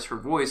sacrifice her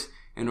voice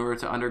in order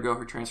to undergo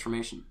her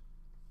transformation.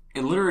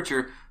 In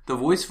literature, the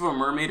voice of a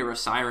mermaid or a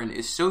siren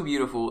is so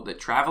beautiful that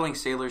traveling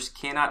sailors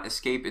cannot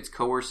escape its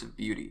coercive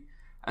beauty.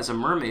 As a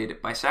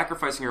mermaid, by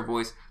sacrificing her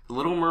voice, the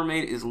Little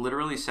Mermaid is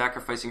literally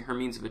sacrificing her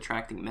means of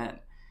attracting men.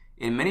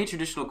 In many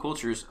traditional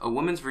cultures, a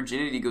woman's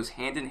virginity goes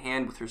hand in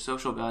hand with her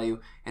social value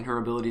and her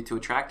ability to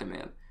attract a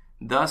man.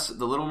 Thus,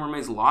 the Little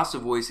Mermaid's loss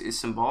of voice is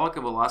symbolic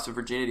of a loss of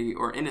virginity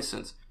or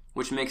innocence,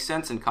 which makes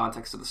sense in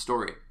context of the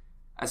story,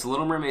 as the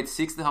Little Mermaid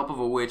seeks the help of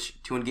a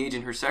witch to engage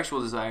in her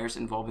sexual desires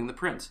involving the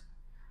prince.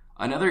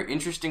 Another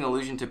interesting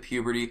allusion to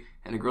puberty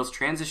and a girl's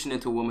transition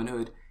into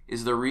womanhood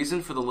is the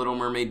reason for the Little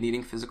Mermaid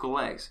needing physical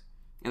legs.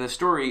 In the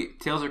story,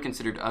 tails are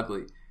considered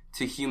ugly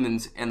to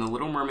humans, and the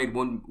Little Mermaid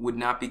would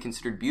not be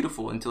considered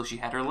beautiful until she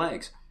had her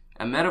legs,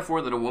 a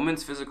metaphor that a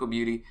woman's physical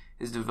beauty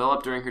is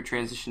developed during her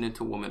transition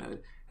into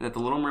womanhood, and that the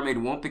Little Mermaid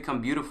won't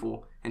become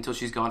beautiful until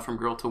she's gone from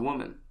girl to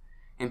woman.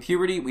 In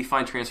puberty, we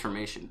find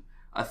transformation,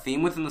 a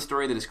theme within the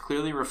story that is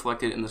clearly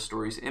reflected in the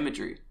story's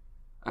imagery.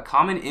 A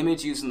common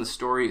image used in the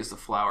story is the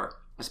flower,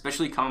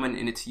 especially common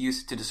in its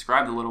use to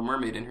describe the Little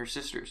Mermaid and her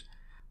sisters.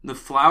 The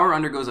flower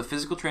undergoes a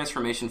physical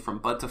transformation from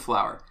bud to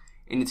flower,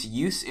 and its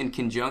use in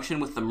conjunction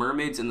with the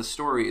mermaids in the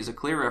story is a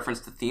clear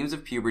reference to themes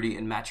of puberty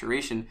and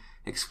maturation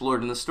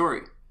explored in the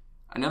story.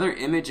 Another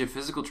image of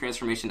physical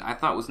transformation I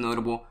thought was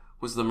notable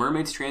was the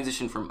mermaids'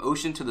 transition from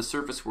ocean to the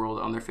surface world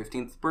on their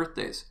 15th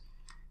birthdays.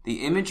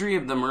 The imagery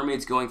of the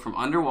mermaids going from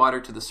underwater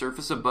to the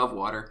surface above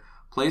water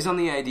plays on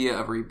the idea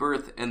of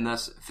rebirth and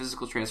thus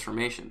physical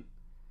transformation.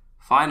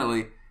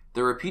 Finally,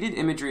 the repeated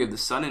imagery of the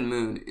sun and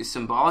moon is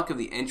symbolic of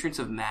the entrance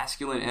of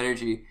masculine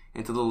energy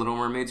into the Little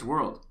Mermaid's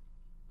world.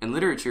 In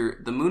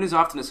literature, the moon is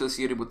often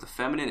associated with the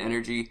feminine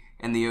energy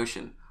and the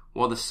ocean,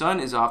 while the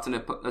sun is often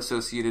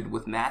associated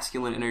with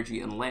masculine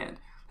energy and land,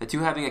 the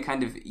two having a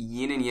kind of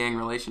yin and yang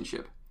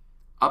relationship.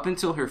 Up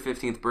until her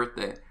 15th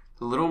birthday,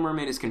 the Little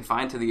Mermaid is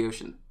confined to the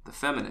ocean, the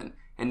feminine,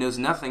 and knows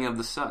nothing of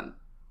the sun.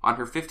 On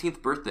her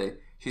 15th birthday,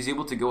 she's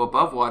able to go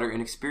above water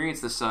and experience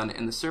the sun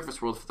and the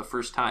surface world for the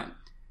first time,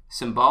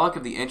 symbolic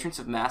of the entrance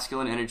of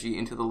masculine energy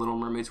into the Little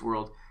Mermaid's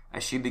world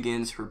as she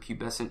begins her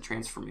pubescent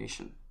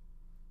transformation.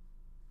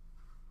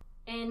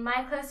 In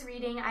my close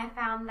reading, I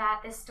found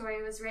that this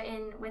story was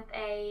written with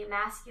a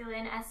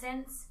masculine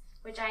essence,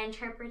 which I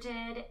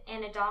interpreted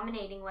in a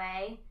dominating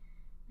way.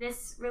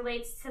 This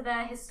relates to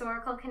the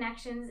historical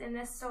connections in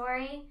this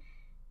story.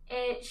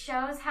 It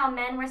shows how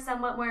men were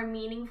somewhat more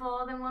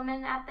meaningful than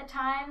women at the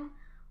time.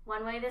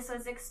 One way this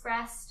was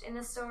expressed in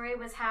the story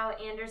was how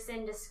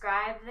Andersen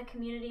described the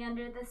community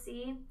under the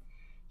sea.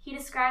 He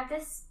described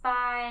this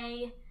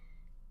by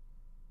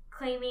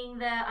claiming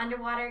the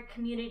underwater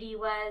community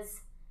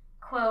was,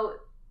 quote,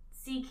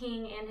 sea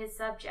king and his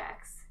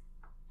subjects,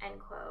 end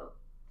quote.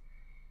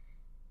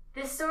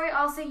 This story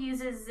also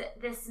uses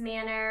this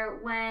manner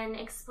when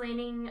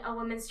explaining a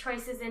woman's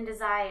choices and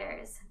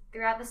desires.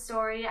 Throughout the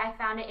story, I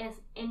found it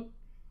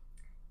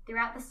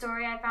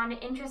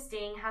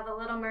interesting how the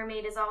Little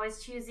Mermaid is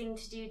always choosing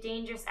to do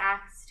dangerous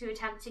acts to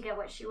attempt to get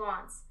what she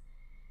wants.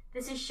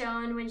 This is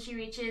shown when she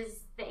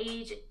reaches the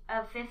age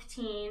of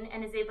 15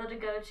 and is able to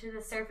go to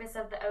the surface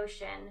of the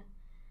ocean.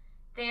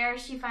 There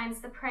she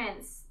finds the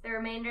prince. The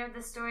remainder of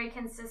the story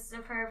consists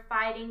of her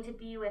fighting to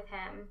be with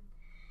him.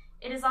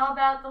 It is all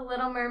about the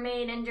Little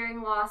Mermaid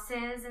enduring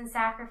losses and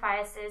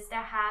sacrifices to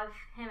have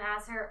him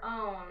as her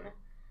own.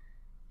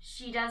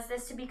 She does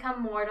this to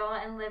become mortal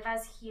and live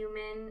as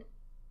human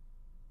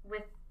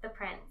with the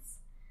prince.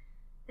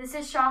 This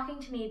is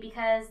shocking to me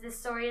because this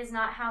story is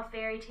not how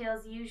fairy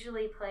tales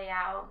usually play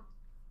out.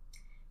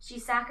 She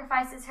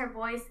sacrifices her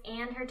voice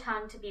and her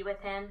tongue to be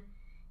with him,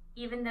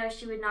 even though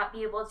she would not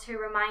be able to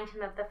remind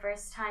him of the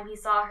first time he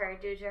saw her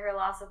due to her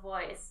loss of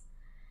voice.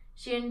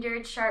 She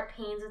endured sharp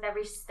pains with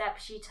every step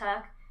she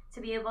took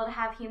to be able to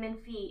have human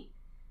feet.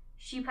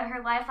 She put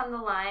her life on the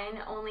line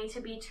only to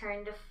be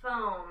turned to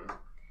foam.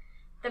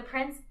 The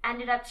prince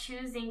ended up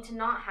choosing to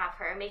not have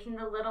her, making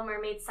the Little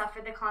Mermaid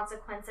suffer the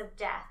consequence of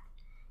death.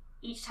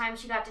 Each time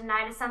she got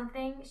denied of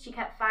something, she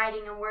kept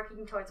fighting and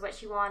working towards what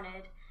she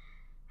wanted.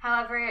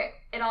 However,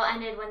 it all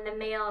ended when the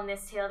male in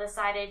this tale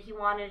decided he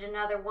wanted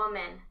another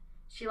woman.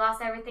 She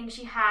lost everything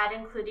she had,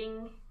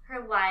 including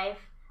her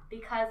life,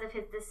 because of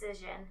his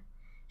decision.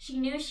 She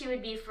knew she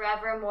would be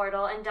forever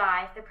immortal and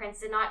die if the prince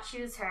did not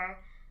choose her,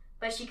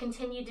 but she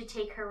continued to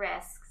take her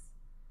risks.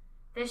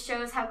 This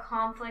shows how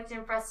conflict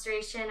and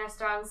frustration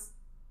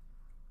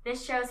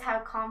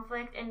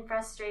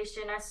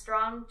are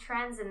strong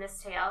trends in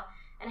this tale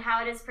and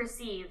how it is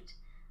perceived.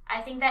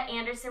 I think that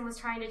Andersen was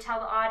trying to tell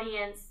the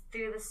audience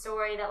through the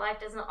story that life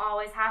doesn't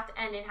always have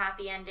to end in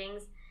happy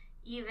endings,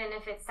 even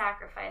if it's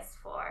sacrificed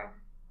for.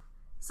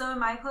 So in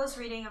my close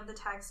reading of the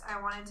text,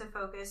 I wanted to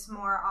focus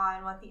more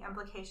on what the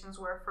implications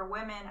were for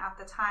women at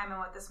the time and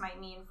what this might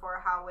mean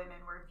for how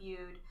women were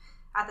viewed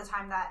at the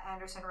time that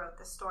Andersen wrote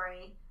this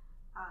story.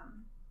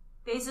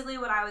 Basically,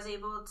 what I was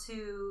able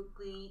to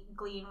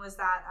glean was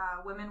that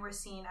women were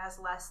seen as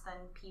less than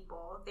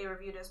people. They were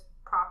viewed as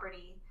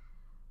property.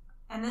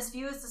 And this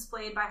view is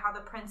displayed by how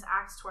the prince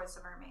acts towards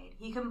the mermaid.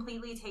 He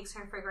completely takes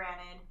her for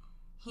granted.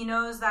 He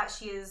knows that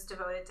she is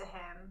devoted to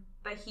him,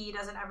 but he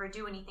doesn't ever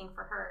do anything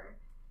for her.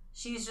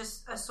 She's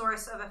just a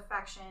source of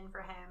affection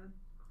for him.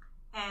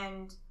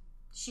 And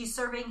she's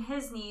serving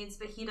his needs,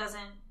 but he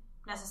doesn't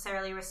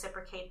necessarily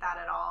reciprocate that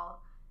at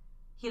all.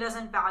 He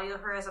doesn't value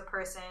her as a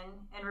person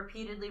and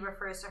repeatedly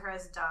refers to her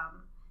as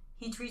dumb.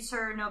 He treats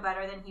her no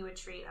better than he would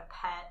treat a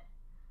pet.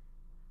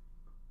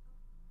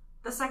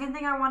 The second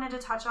thing I wanted to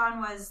touch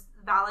on was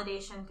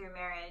validation through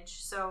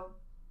marriage. So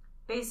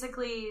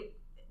basically,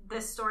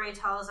 this story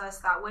tells us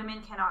that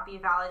women cannot be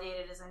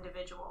validated as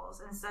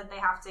individuals. Instead, they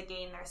have to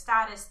gain their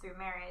status through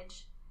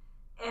marriage.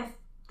 If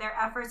their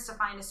efforts to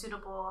find a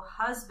suitable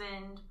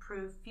husband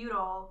prove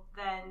futile,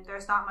 then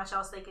there's not much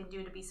else they can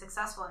do to be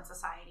successful in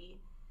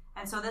society.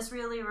 And so this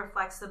really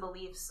reflects the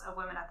beliefs of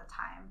women at the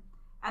time.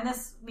 And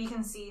this we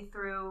can see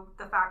through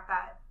the fact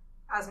that,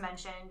 as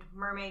mentioned,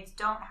 mermaids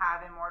don't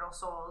have immortal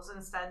souls.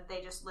 Instead,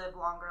 they just live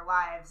longer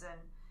lives, and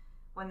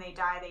when they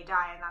die,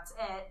 and that's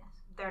it.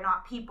 They're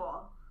not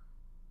people.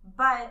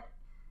 But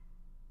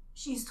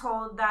she's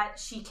told that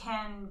she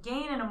can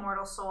gain an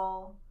immortal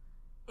soul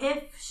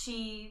if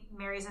she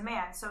marries a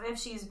man. So if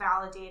she's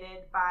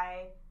validated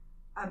by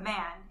a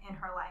man in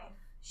her life,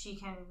 she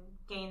can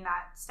gain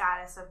that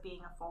status of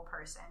being a full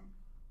person.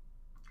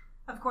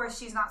 Of course,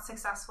 she's not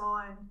successful,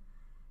 and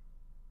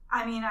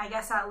I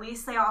guess at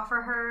least they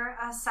offer her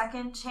a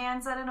second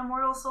chance at an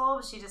immortal soul,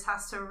 but she just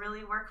has to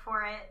really work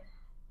for it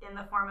in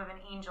the form of an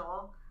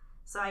angel.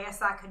 So I guess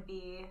that could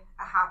be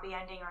a happy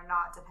ending or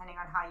not, depending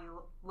on how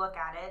you look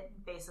at it.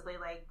 Basically,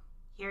 like,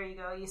 here you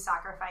go, you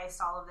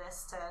sacrificed all of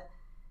this to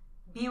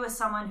be with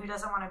someone who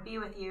doesn't want to be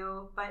with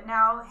you, but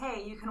now,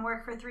 hey, you can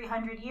work for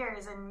 300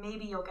 years and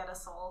maybe you'll get a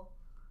soul.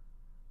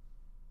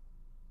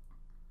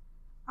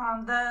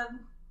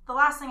 The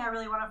last thing I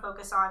really want to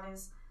focus on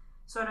is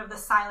sort of the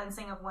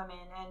silencing of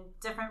women and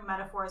different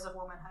metaphors of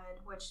womanhood,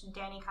 which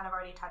Danny kind of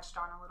already touched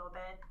on a little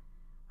bit.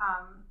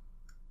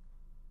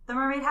 The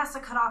mermaid has to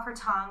cut off her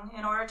tongue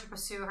in order to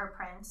pursue her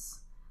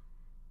prince.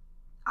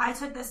 I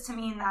took this to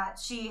mean that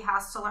she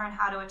has to learn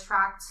how to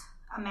attract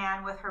a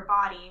man with her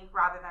body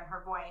rather than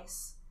her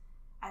voice.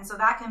 And so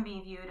that can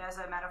be viewed as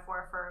a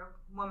metaphor for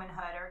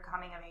womanhood or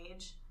coming of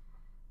age.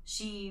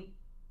 She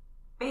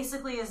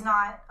basically is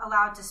not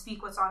allowed to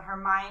speak what's on her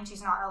mind.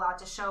 She's not allowed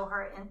to show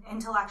her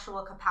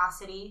intellectual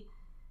capacity.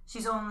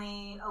 She's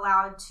only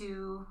allowed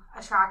to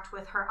attract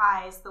with her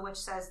eyes. The witch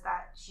says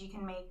that she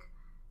can make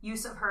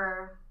use of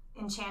her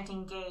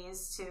enchanting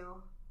gaze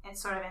to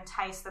sort of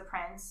entice the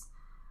prince.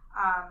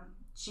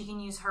 She can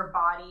use her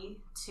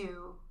body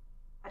to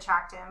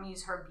attract him,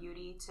 use her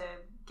beauty to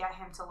get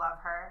him to love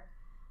her.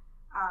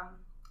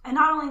 And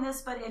not only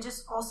this, but it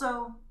just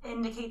also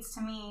indicates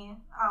to me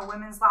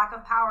women's lack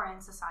of power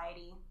in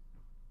society.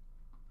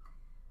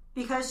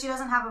 Because she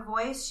doesn't have a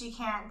voice, she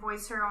can't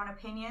voice her own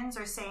opinions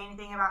or say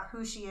anything about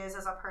who she is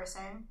as a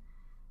person.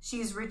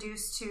 She's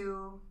reduced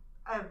to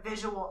a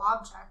visual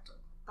object.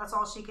 That's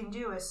all she can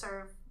do is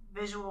serve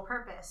visual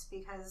purpose,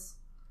 because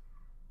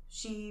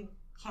she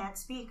can't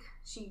speak.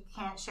 She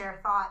can't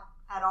share thought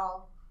at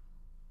all.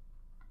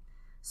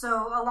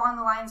 So along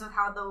the lines of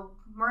how the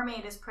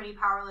mermaid is pretty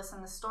powerless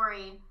in the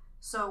story,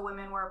 so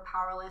women were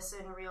powerless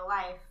in real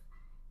life.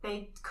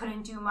 They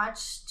couldn't do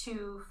much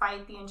to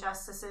fight the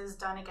injustices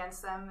done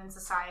against them in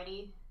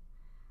society.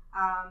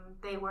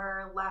 They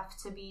were left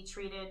to be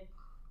treated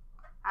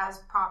as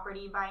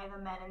property by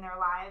the men in their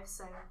lives.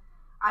 And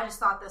I just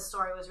thought this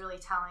story was really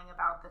telling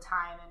about the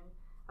time and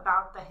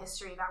about the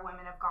history that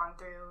women have gone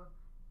through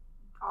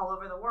all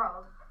over the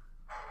world.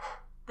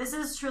 This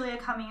is truly a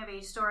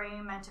coming-of-age story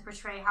meant to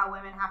portray how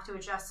women have to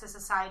adjust to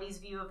society's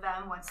view of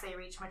them once they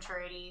reach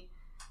maturity.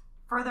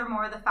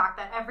 Furthermore, the fact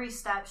that every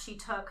step she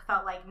took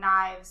felt like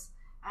knives,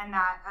 and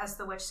that, as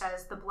the witch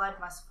says, the blood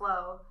must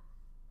flow.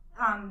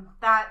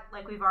 That,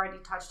 like we've already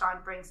touched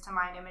on, brings to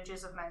mind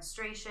images of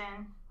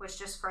menstruation, which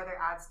just further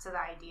adds to the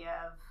idea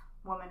of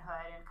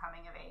womanhood and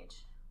coming of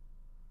age.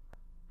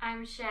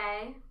 I'm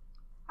Shay.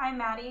 I'm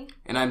Maddie.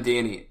 And I'm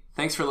Danny.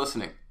 Thanks for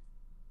listening.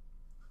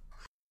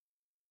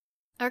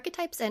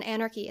 Archetypes and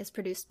Anarchy is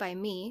produced by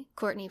me,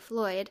 Courtney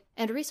Floyd,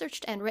 and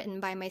researched and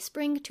written by my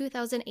spring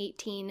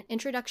 2018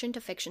 Introduction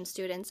to Fiction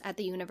students at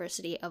the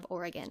University of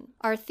Oregon.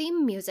 Our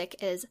theme music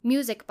is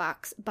Music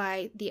Box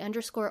by the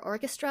 _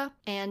 Orchestra,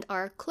 and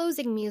our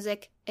closing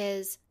music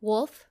is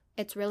Wolf,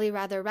 It's Really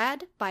Rather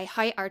Rad by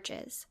High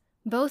Arches,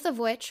 both of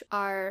which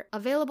are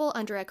available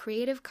under a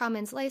Creative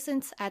Commons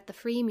license at the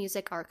Free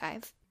Music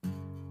Archive.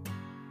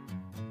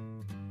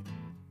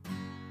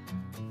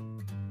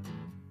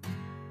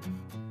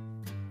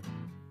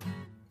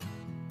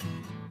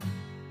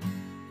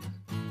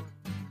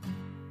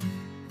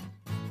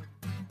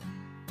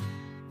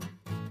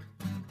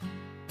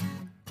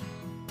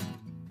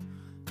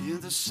 Hear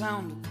the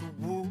sound of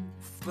the wolf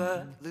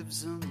that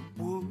lives in the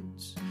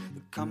woods,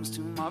 that comes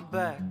to my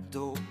back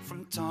door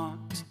from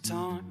time to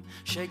time.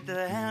 Shake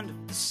the hand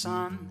of the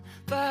sun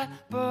that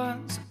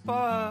burns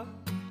above,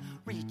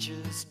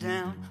 reaches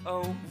down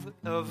over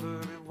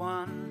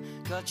everyone.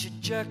 Got your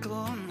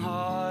Jekyll and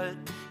Hyde,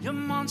 your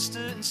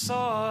monster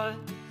inside,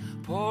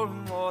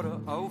 pouring water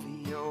over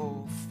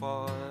your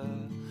fire.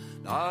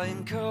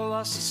 Lying curl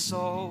lost a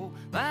soul,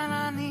 and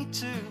I need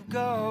to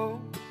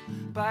go.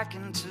 back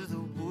into the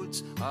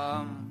woods,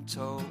 I'm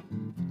told.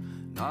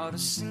 Not a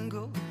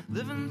single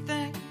living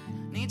thing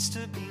needs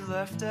to be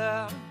left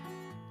out.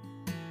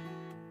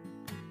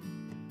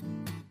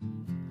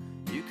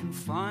 You can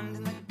find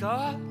in the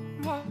garden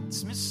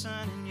what's missing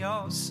in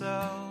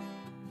yourself.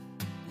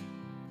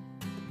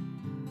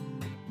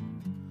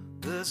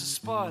 There's a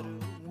spider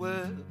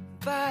web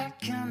that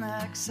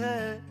connects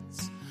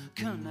heads,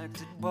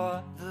 connected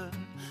by the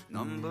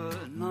number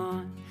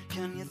 9.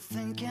 Can you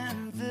think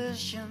in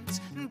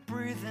visions and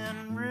breathe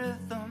in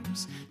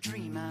rhythms?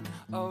 Dream an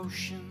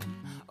ocean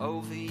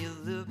over your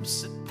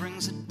lips. It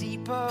brings a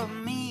deeper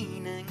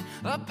meaning,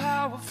 a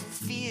powerful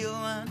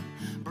feeling,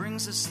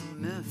 brings us the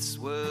myths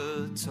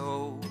we're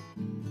told.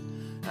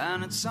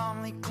 And it's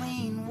only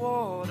clean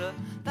water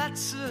that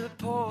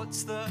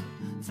supports the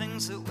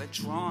things that we're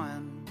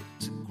trying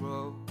to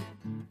grow.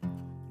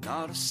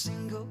 Not a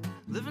single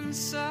living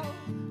cell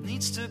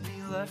needs to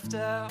be left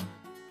out.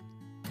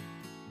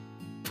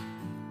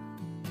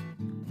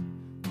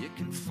 You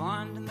can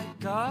find in the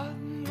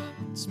garden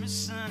what's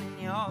missing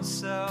in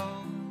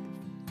yourself.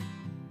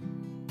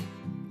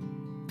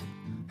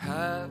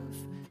 Have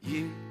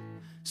you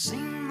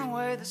seen the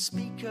way the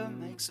speaker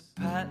makes a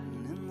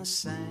pattern in the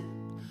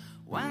sand?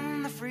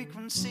 When the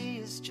frequency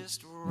is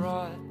just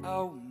right,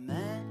 oh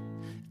man,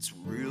 it's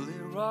really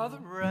rather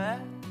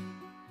rad.